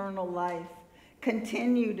eternal life.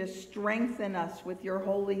 Continue to strengthen us with your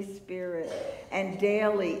Holy Spirit, and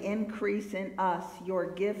daily increase in us your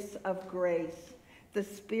gifts of grace, the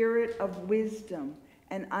spirit of wisdom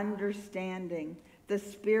and understanding, the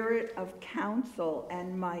spirit of counsel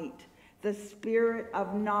and might, the spirit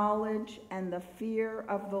of knowledge and the fear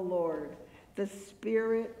of the Lord, the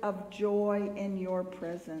spirit of joy in your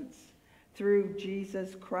presence, through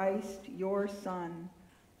Jesus Christ, your Son,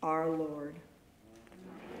 our Lord.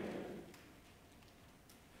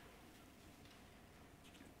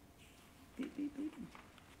 Beep, beep, beep.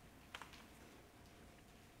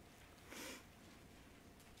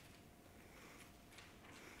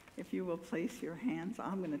 If you will place your hands,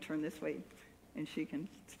 I'm going to turn this way, and she can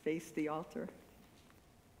face the altar.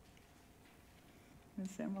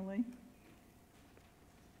 Miss Emily.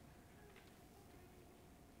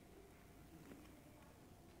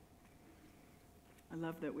 I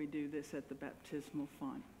love that we do this at the baptismal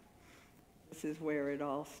font. This is where it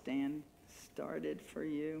all started for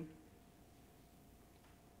you.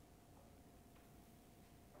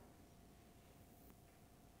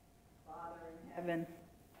 Father in heaven,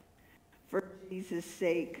 for Jesus'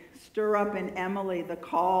 sake, stir up in Emily the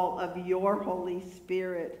call of your Holy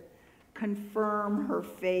Spirit. Confirm her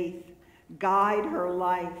faith, guide her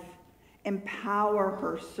life, empower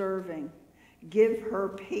her serving, give her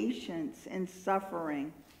patience in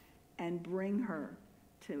suffering, and bring her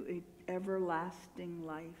to everlasting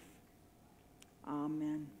life.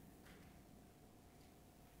 Amen.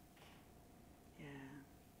 Yeah,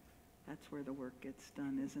 that's where the work gets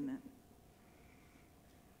done, isn't it?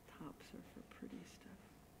 Tops are for pretty stuff.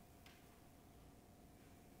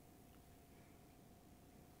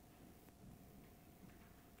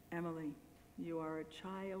 Emily, you are a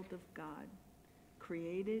child of God,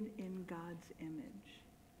 created in God's image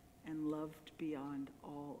and loved beyond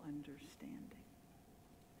all understanding.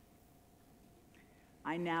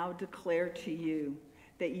 I now declare to you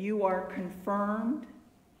that you are confirmed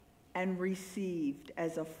and received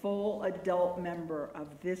as a full adult member of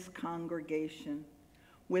this congregation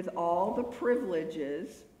with all the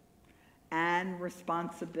privileges and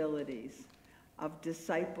responsibilities of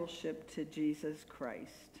discipleship to Jesus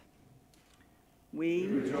Christ. We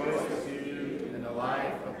rejoice with you in the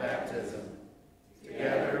life of baptism.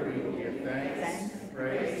 Together we will give thanks and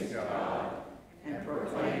praise to God and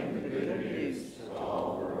proclaim the good news to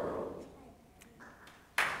all the world.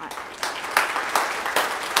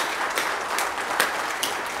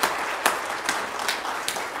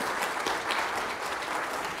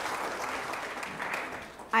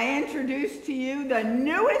 I introduce to you the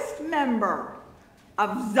newest member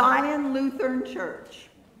of Zion Lutheran Church.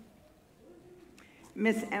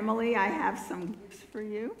 Miss Emily, I have some gifts for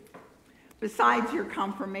you. Besides your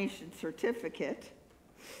confirmation certificate,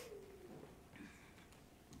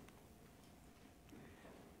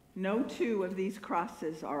 no two of these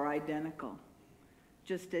crosses are identical,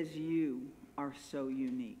 just as you are so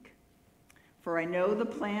unique. For I know the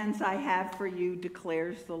plans I have for you,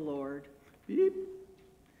 declares the Lord. Beep.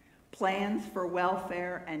 Plans for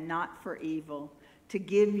welfare and not for evil, to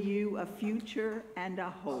give you a future and a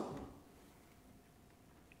hope.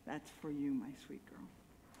 That's for you, my sweet girl.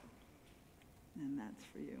 And that's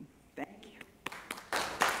for you. Thank you.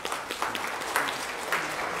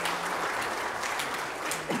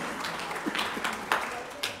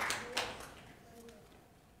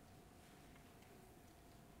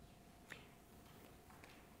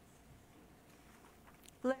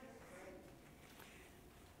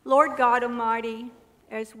 Lord God Almighty,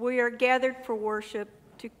 as we are gathered for worship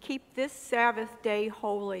to keep this Sabbath day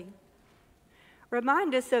holy,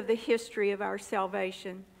 remind us of the history of our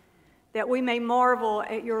salvation, that we may marvel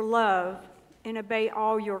at your love and obey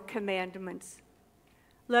all your commandments.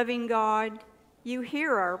 Loving God, you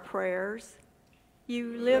hear our prayers.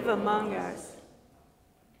 You live among us.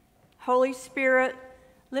 Holy Spirit,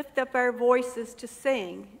 lift up our voices to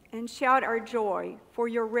sing and shout our joy for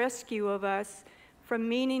your rescue of us from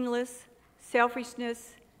meaningless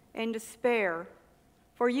selfishness and despair,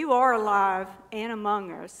 for you are alive and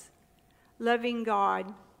among us. Loving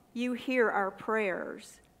God, you hear our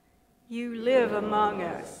prayers. You live among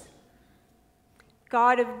us.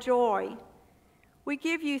 God of joy, we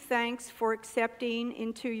give you thanks for accepting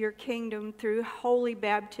into your kingdom through holy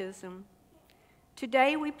baptism.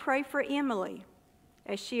 Today we pray for Emily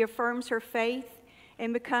as she affirms her faith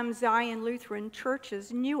and becomes Zion Lutheran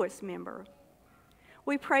Church's newest member.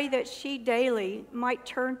 We pray that she daily might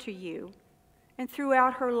turn to you and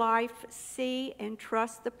throughout her life see and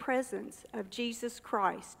trust the presence of Jesus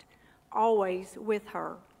Christ always with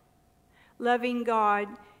her. Loving God,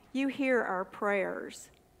 you hear our prayers.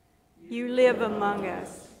 You live among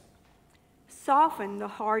us. Soften the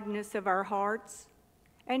hardness of our hearts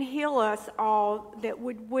and heal us all that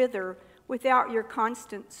would wither without your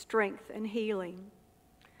constant strength and healing.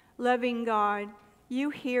 Loving God, you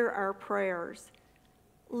hear our prayers.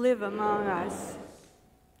 Live among us.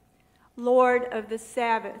 Lord of the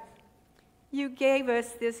Sabbath, you gave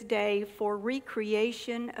us this day for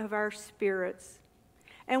recreation of our spirits,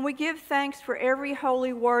 and we give thanks for every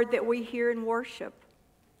holy word that we hear in worship.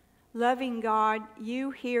 Loving God,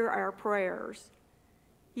 you hear our prayers.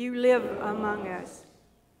 You live among us.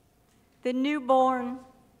 The newborn,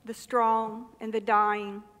 the strong, and the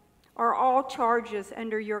dying are all charges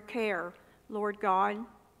under your care, Lord God.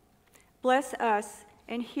 Bless us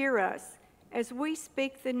and hear us as we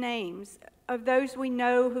speak the names of those we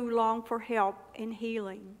know who long for help and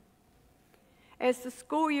healing. As the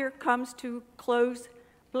school year comes to close,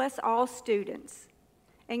 bless all students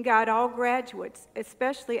and guide all graduates,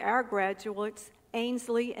 especially our graduates,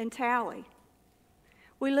 Ainsley and Tally.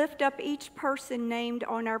 We lift up each person named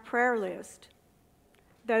on our prayer list,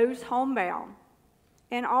 those homebound,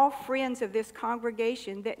 and all friends of this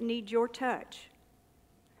congregation that need your touch.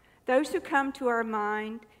 Those who come to our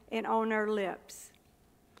mind and on our lips,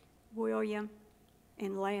 William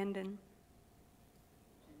and Landon.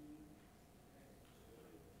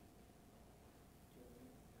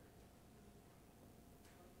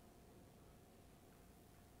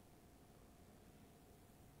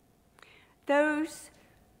 Those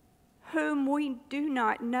whom we do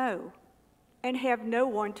not know and have no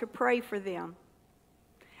one to pray for them,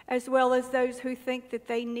 as well as those who think that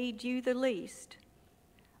they need you the least.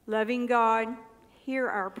 Loving God, hear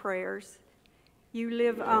our prayers. You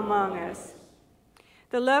live among us.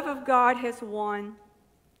 The love of God has won.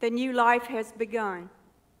 The new life has begun.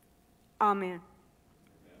 Amen.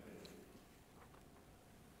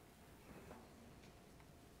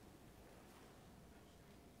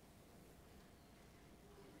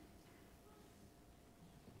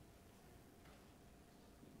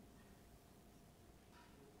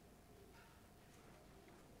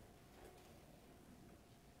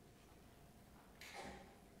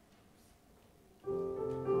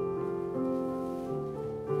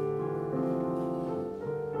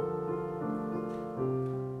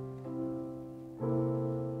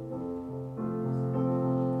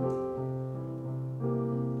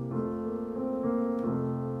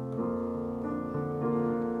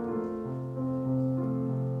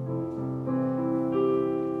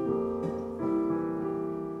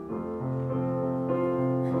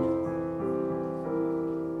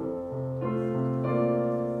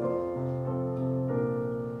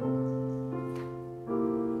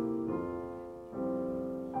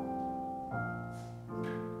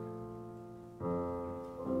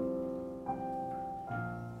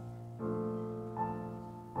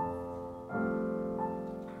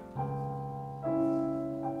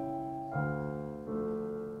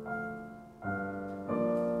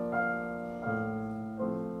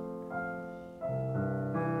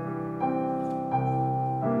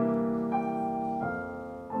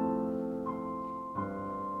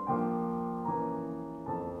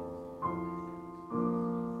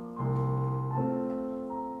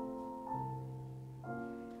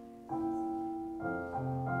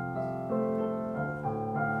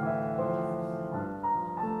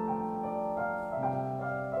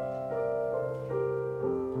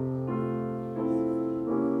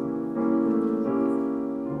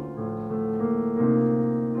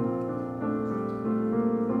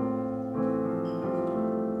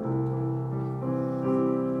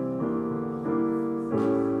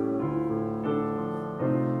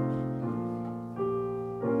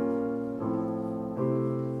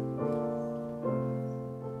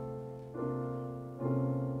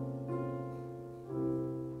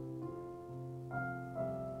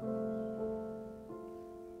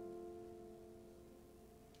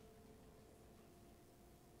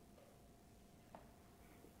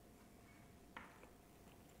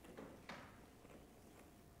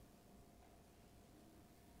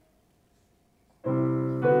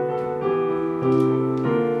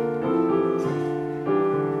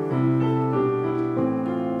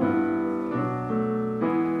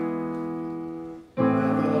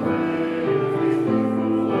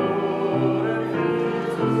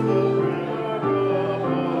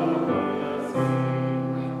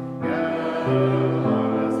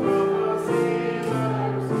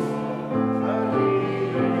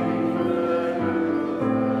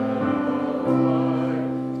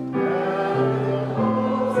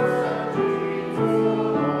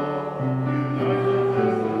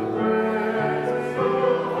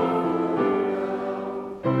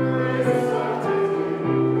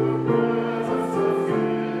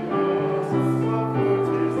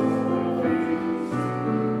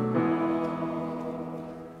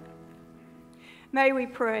 May we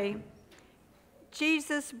pray.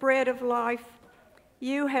 Jesus, bread of life,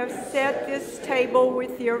 you have set this table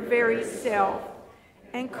with your very self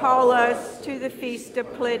and call us to the feast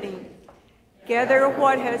of plenty. Gather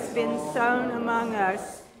what has been sown among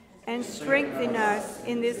us and strengthen us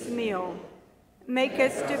in this meal. Make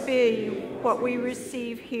us to be what we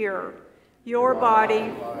receive here, your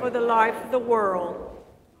body for the life of the world.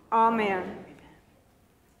 Amen.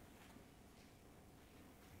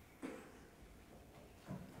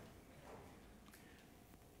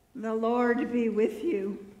 The Lord be with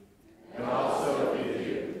you. and also with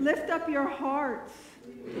you. Lift up your hearts.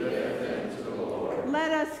 We lift them to the Lord.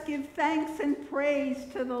 Let us give thanks and praise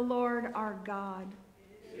to the Lord our God.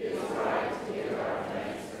 It is right to give our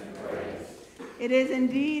thanks and praise. It is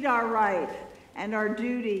indeed our right and our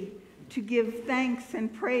duty to give thanks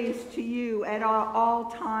and praise to you at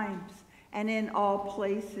all times and in all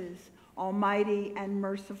places, Almighty and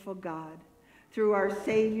merciful God, through our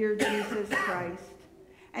Savior Jesus Christ.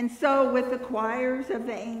 And so with the choirs of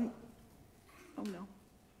the angels, oh no,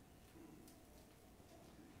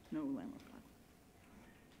 no Lamb of God.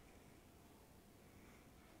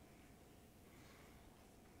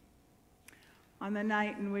 On the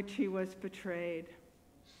night in which he was betrayed,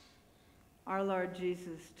 our Lord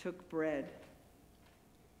Jesus took bread.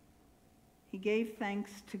 He gave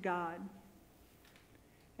thanks to God,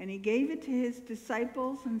 and he gave it to his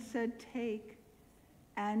disciples and said, "Take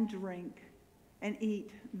and drink and eat.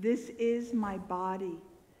 This is my body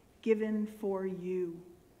given for you.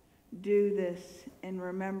 Do this in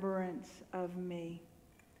remembrance of me."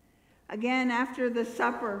 Again, after the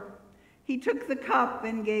supper, he took the cup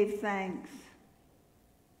and gave thanks.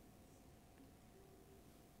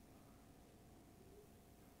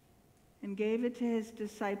 And gave it to his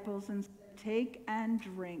disciples and said, "Take and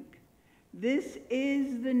drink. This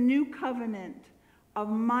is the new covenant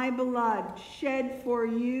of my blood shed for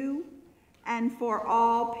you and for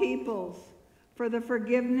all peoples for the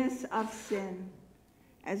forgiveness of sin.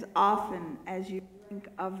 As often as you drink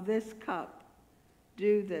of this cup,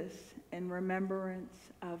 do this in remembrance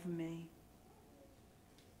of me."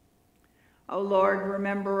 O Lord,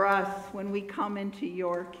 remember us when we come into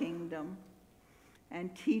your kingdom,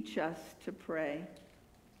 and teach us to pray.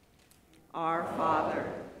 Our Father,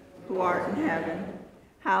 who art in heaven,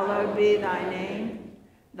 hallowed be thy name.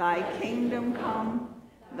 Thy kingdom come,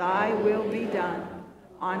 thy will be done,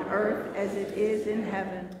 on earth as it is in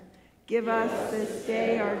heaven. Give us this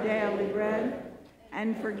day our daily bread,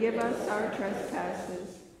 and forgive us our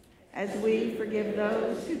trespasses, as we forgive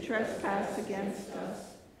those who trespass against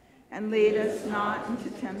us. And lead us not into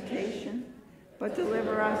temptation, but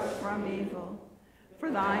deliver us from evil. For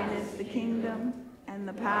thine is the kingdom, and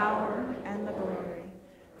the power, and the glory,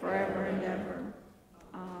 forever and ever.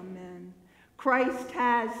 Amen. Christ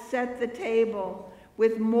has set the table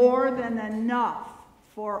with more than enough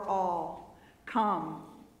for all. Come.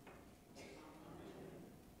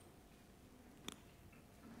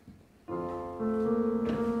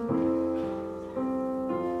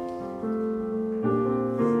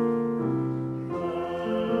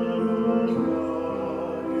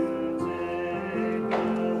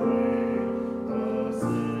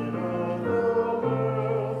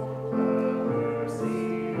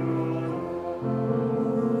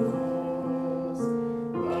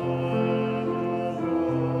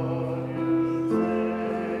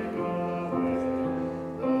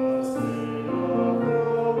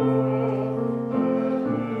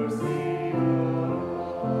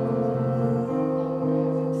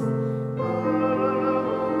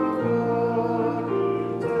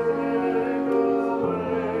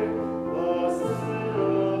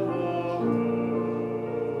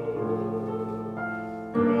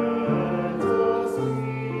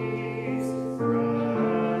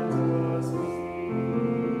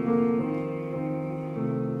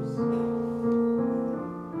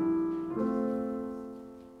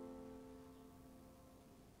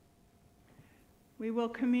 We will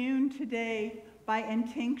commune today by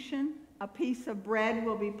intinction. A piece of bread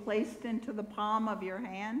will be placed into the palm of your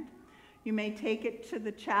hand. You may take it to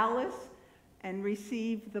the chalice and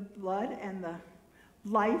receive the blood and the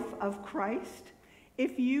life of Christ.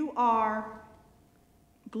 If you are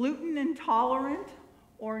gluten intolerant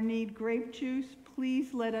or need grape juice,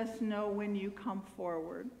 please let us know when you come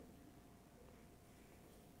forward.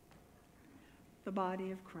 The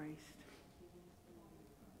body of Christ.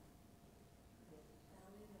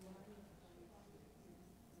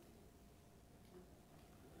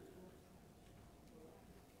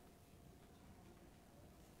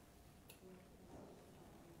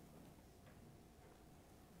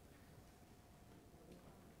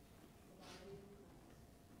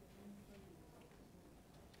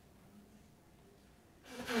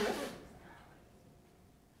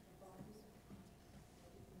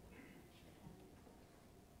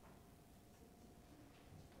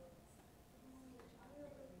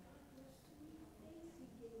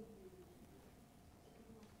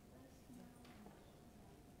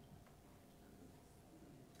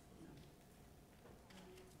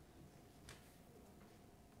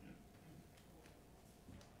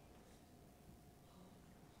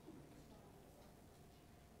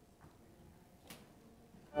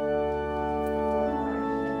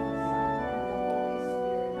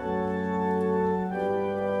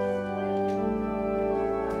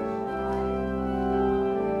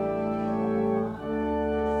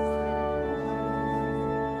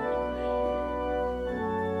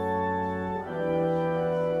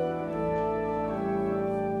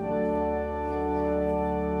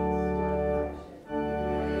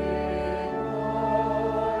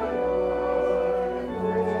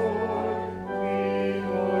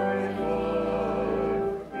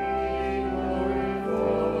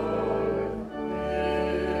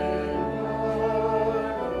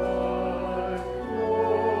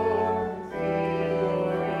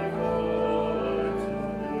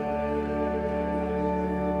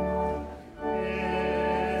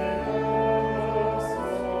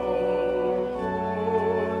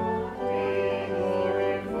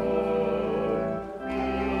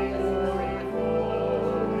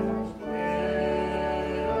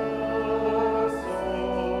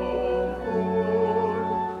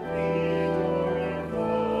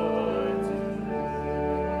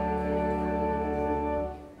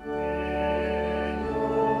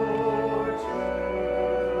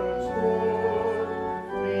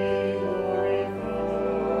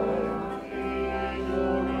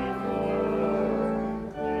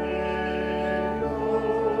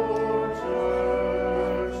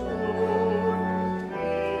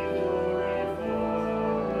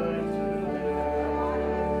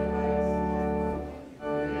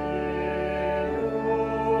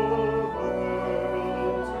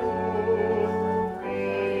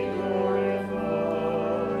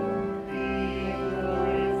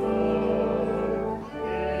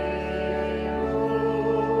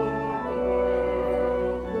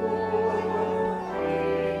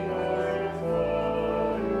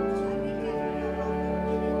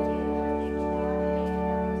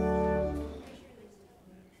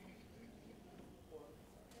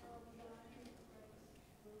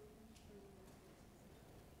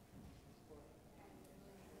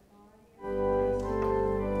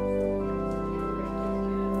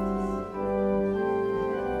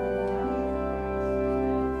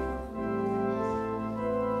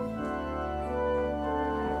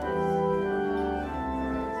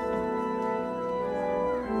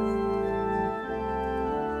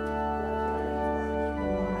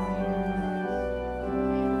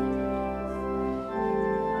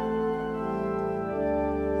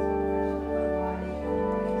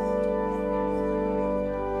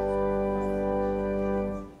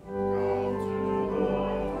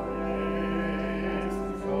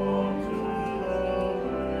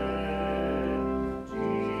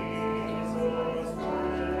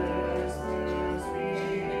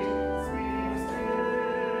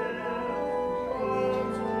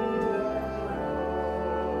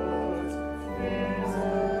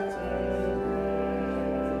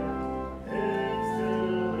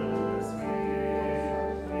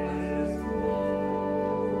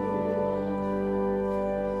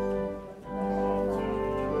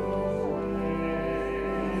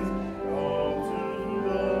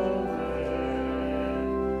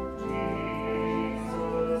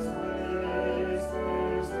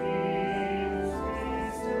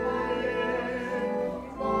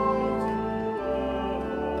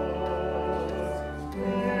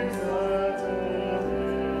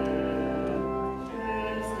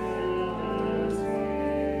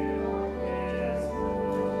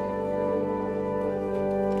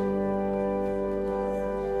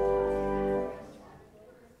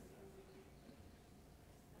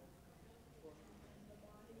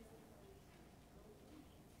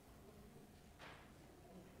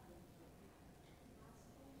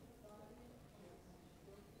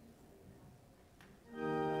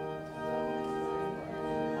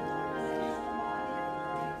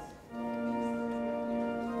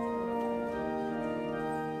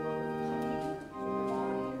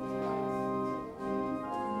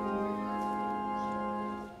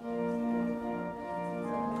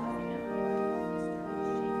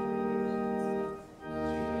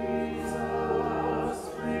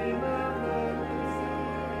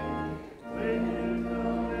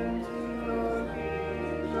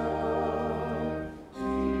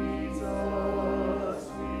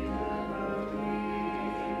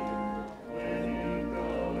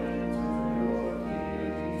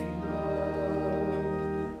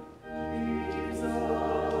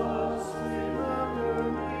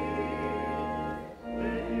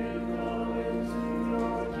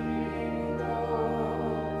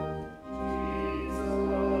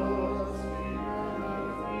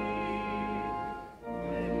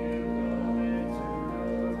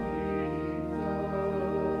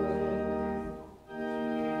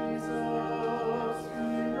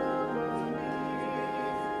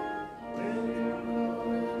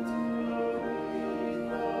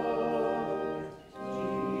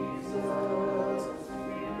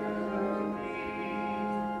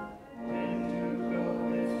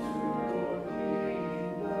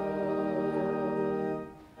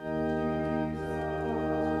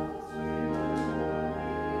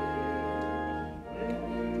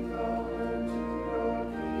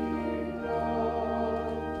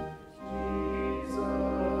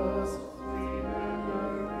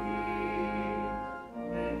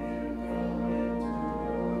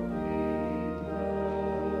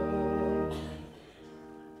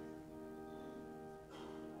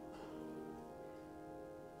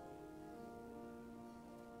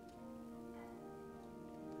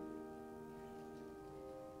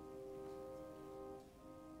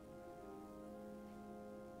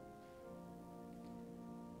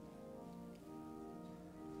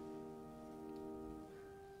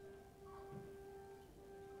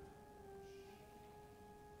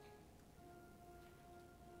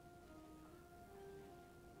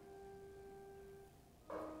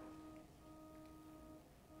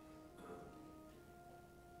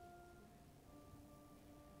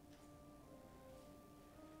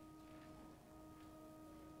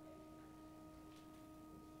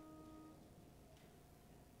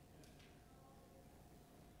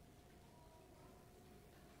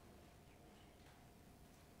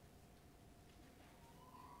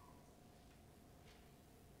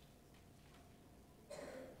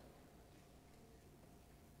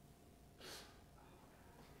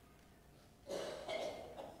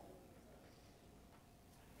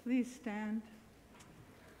 Please stand.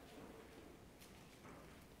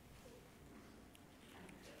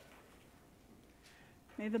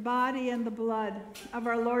 May the body and the blood of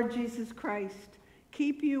our Lord Jesus Christ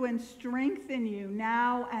keep you and strengthen you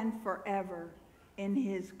now and forever in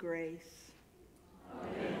his grace.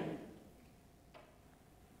 Amen.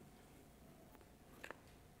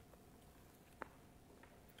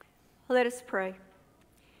 Let us pray.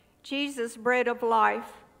 Jesus, bread of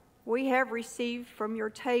life, we have received from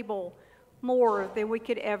your table more than we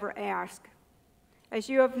could ever ask. As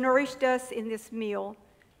you have nourished us in this meal,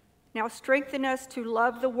 now strengthen us to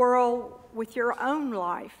love the world with your own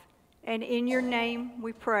life, and in your name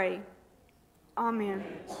we pray. Amen.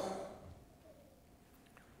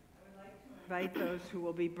 Invite those who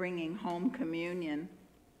will be bringing home communion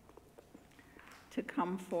to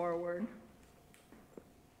come forward.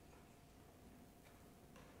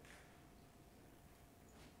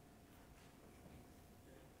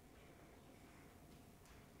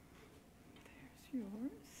 There's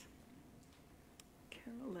yours.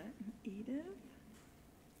 Carolette and Edith.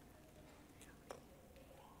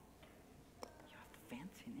 You have the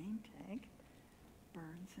fancy name tag.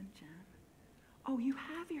 Burns and Jen. Oh, you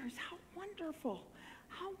have yours. How wonderful.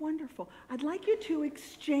 How wonderful. I'd like you to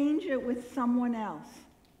exchange it with someone else.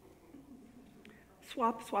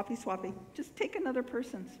 Swap, swappy, swappy. Just take another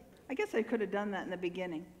person's. I guess I could have done that in the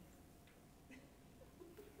beginning.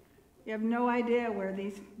 You have no idea where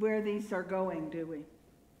these are going, do we?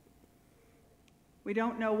 We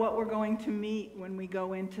don't know what we're going to meet when we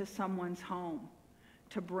go into someone's home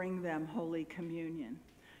to bring them Holy Communion.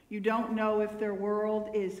 You don't know if their world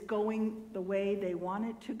is going the way they want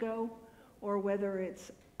it to go or whether it's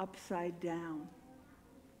upside down.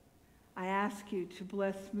 I ask you to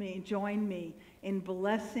bless me, join me in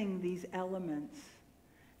blessing these elements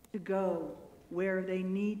to go where they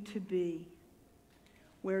need to be,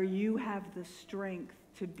 where you have the strength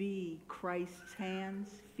to be Christ's hands,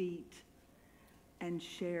 feet, and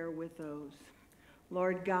share with those.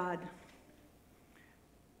 Lord God,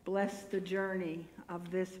 bless the journey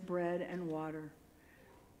of this bread and water,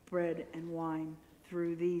 bread and wine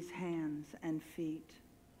through these hands and feet.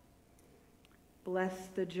 Bless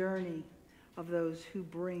the journey of those who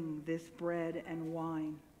bring this bread and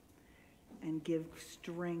wine and give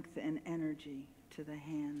strength and energy to the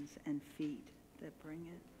hands and feet that bring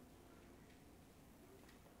it.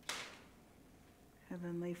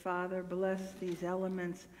 Heavenly Father, bless these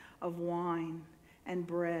elements of wine and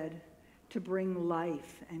bread to bring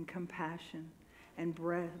life and compassion, and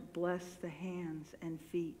bless the hands and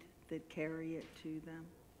feet that carry it to them.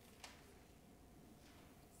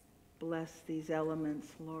 Bless these elements,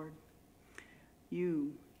 Lord.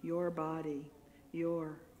 You, your body,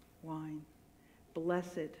 your wine.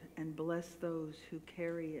 Bless it and bless those who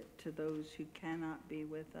carry it to those who cannot be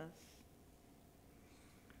with us.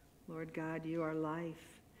 Lord God, you are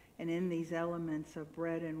life, and in these elements of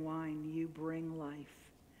bread and wine, you bring life.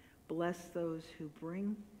 Bless those who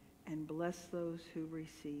bring and bless those who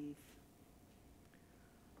receive.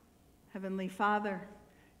 Heavenly Father,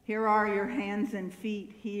 here are your hands and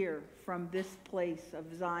feet here from this place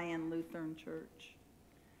of Zion Lutheran Church.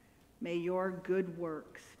 May your good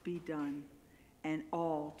works be done, and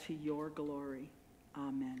all to your glory.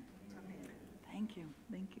 Amen. Amen. Thank you.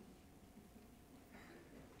 Thank you.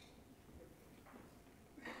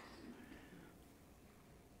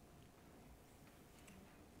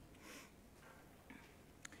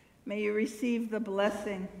 May you receive the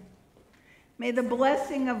blessing. May the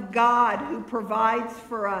blessing of God, who provides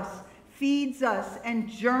for us, feeds us, and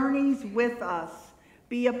journeys with us,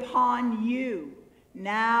 be upon you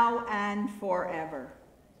now and forever.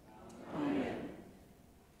 Amen.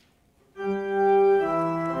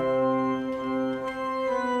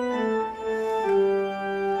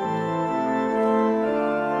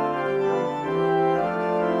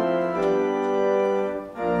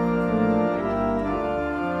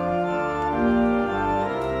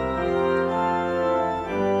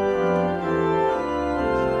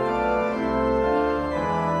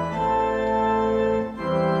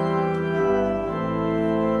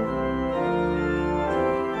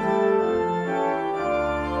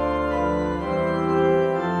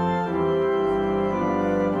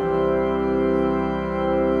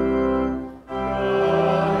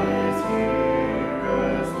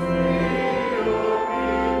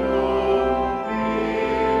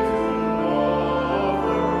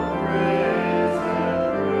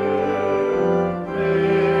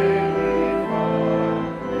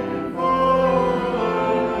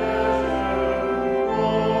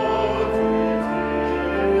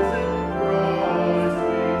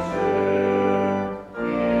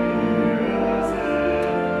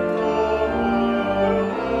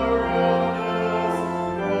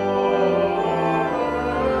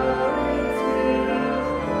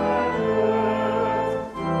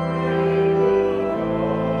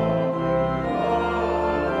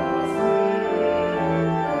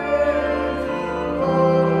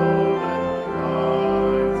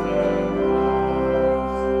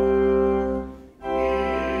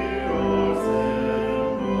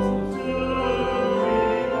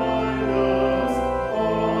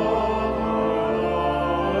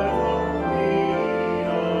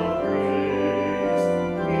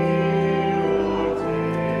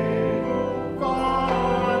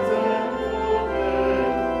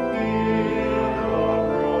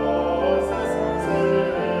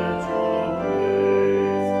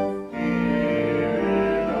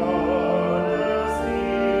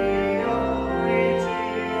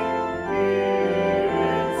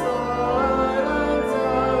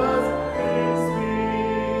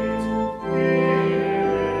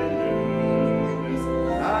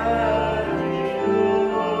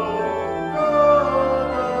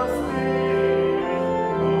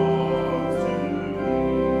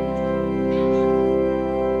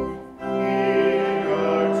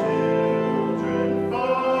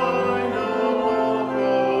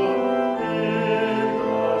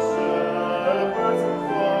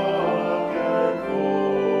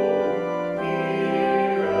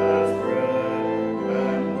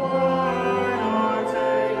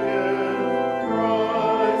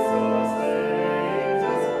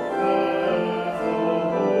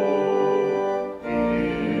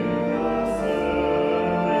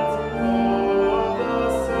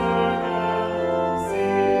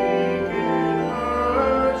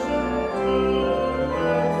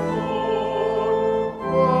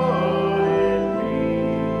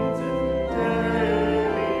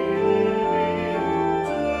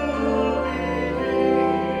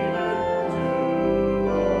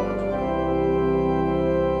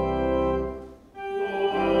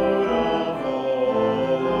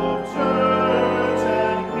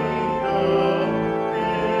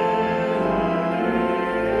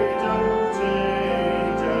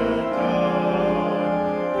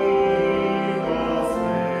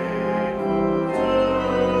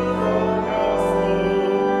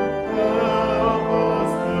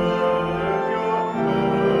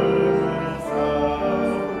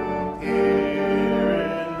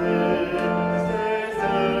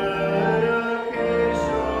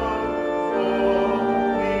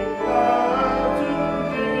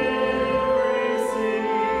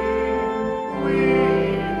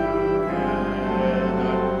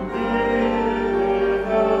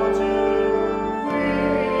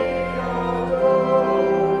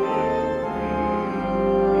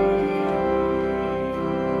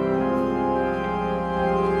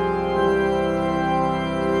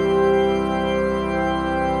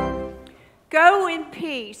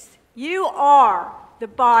 You are the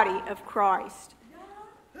body of Christ.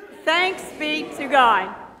 Thanks be to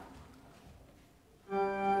God.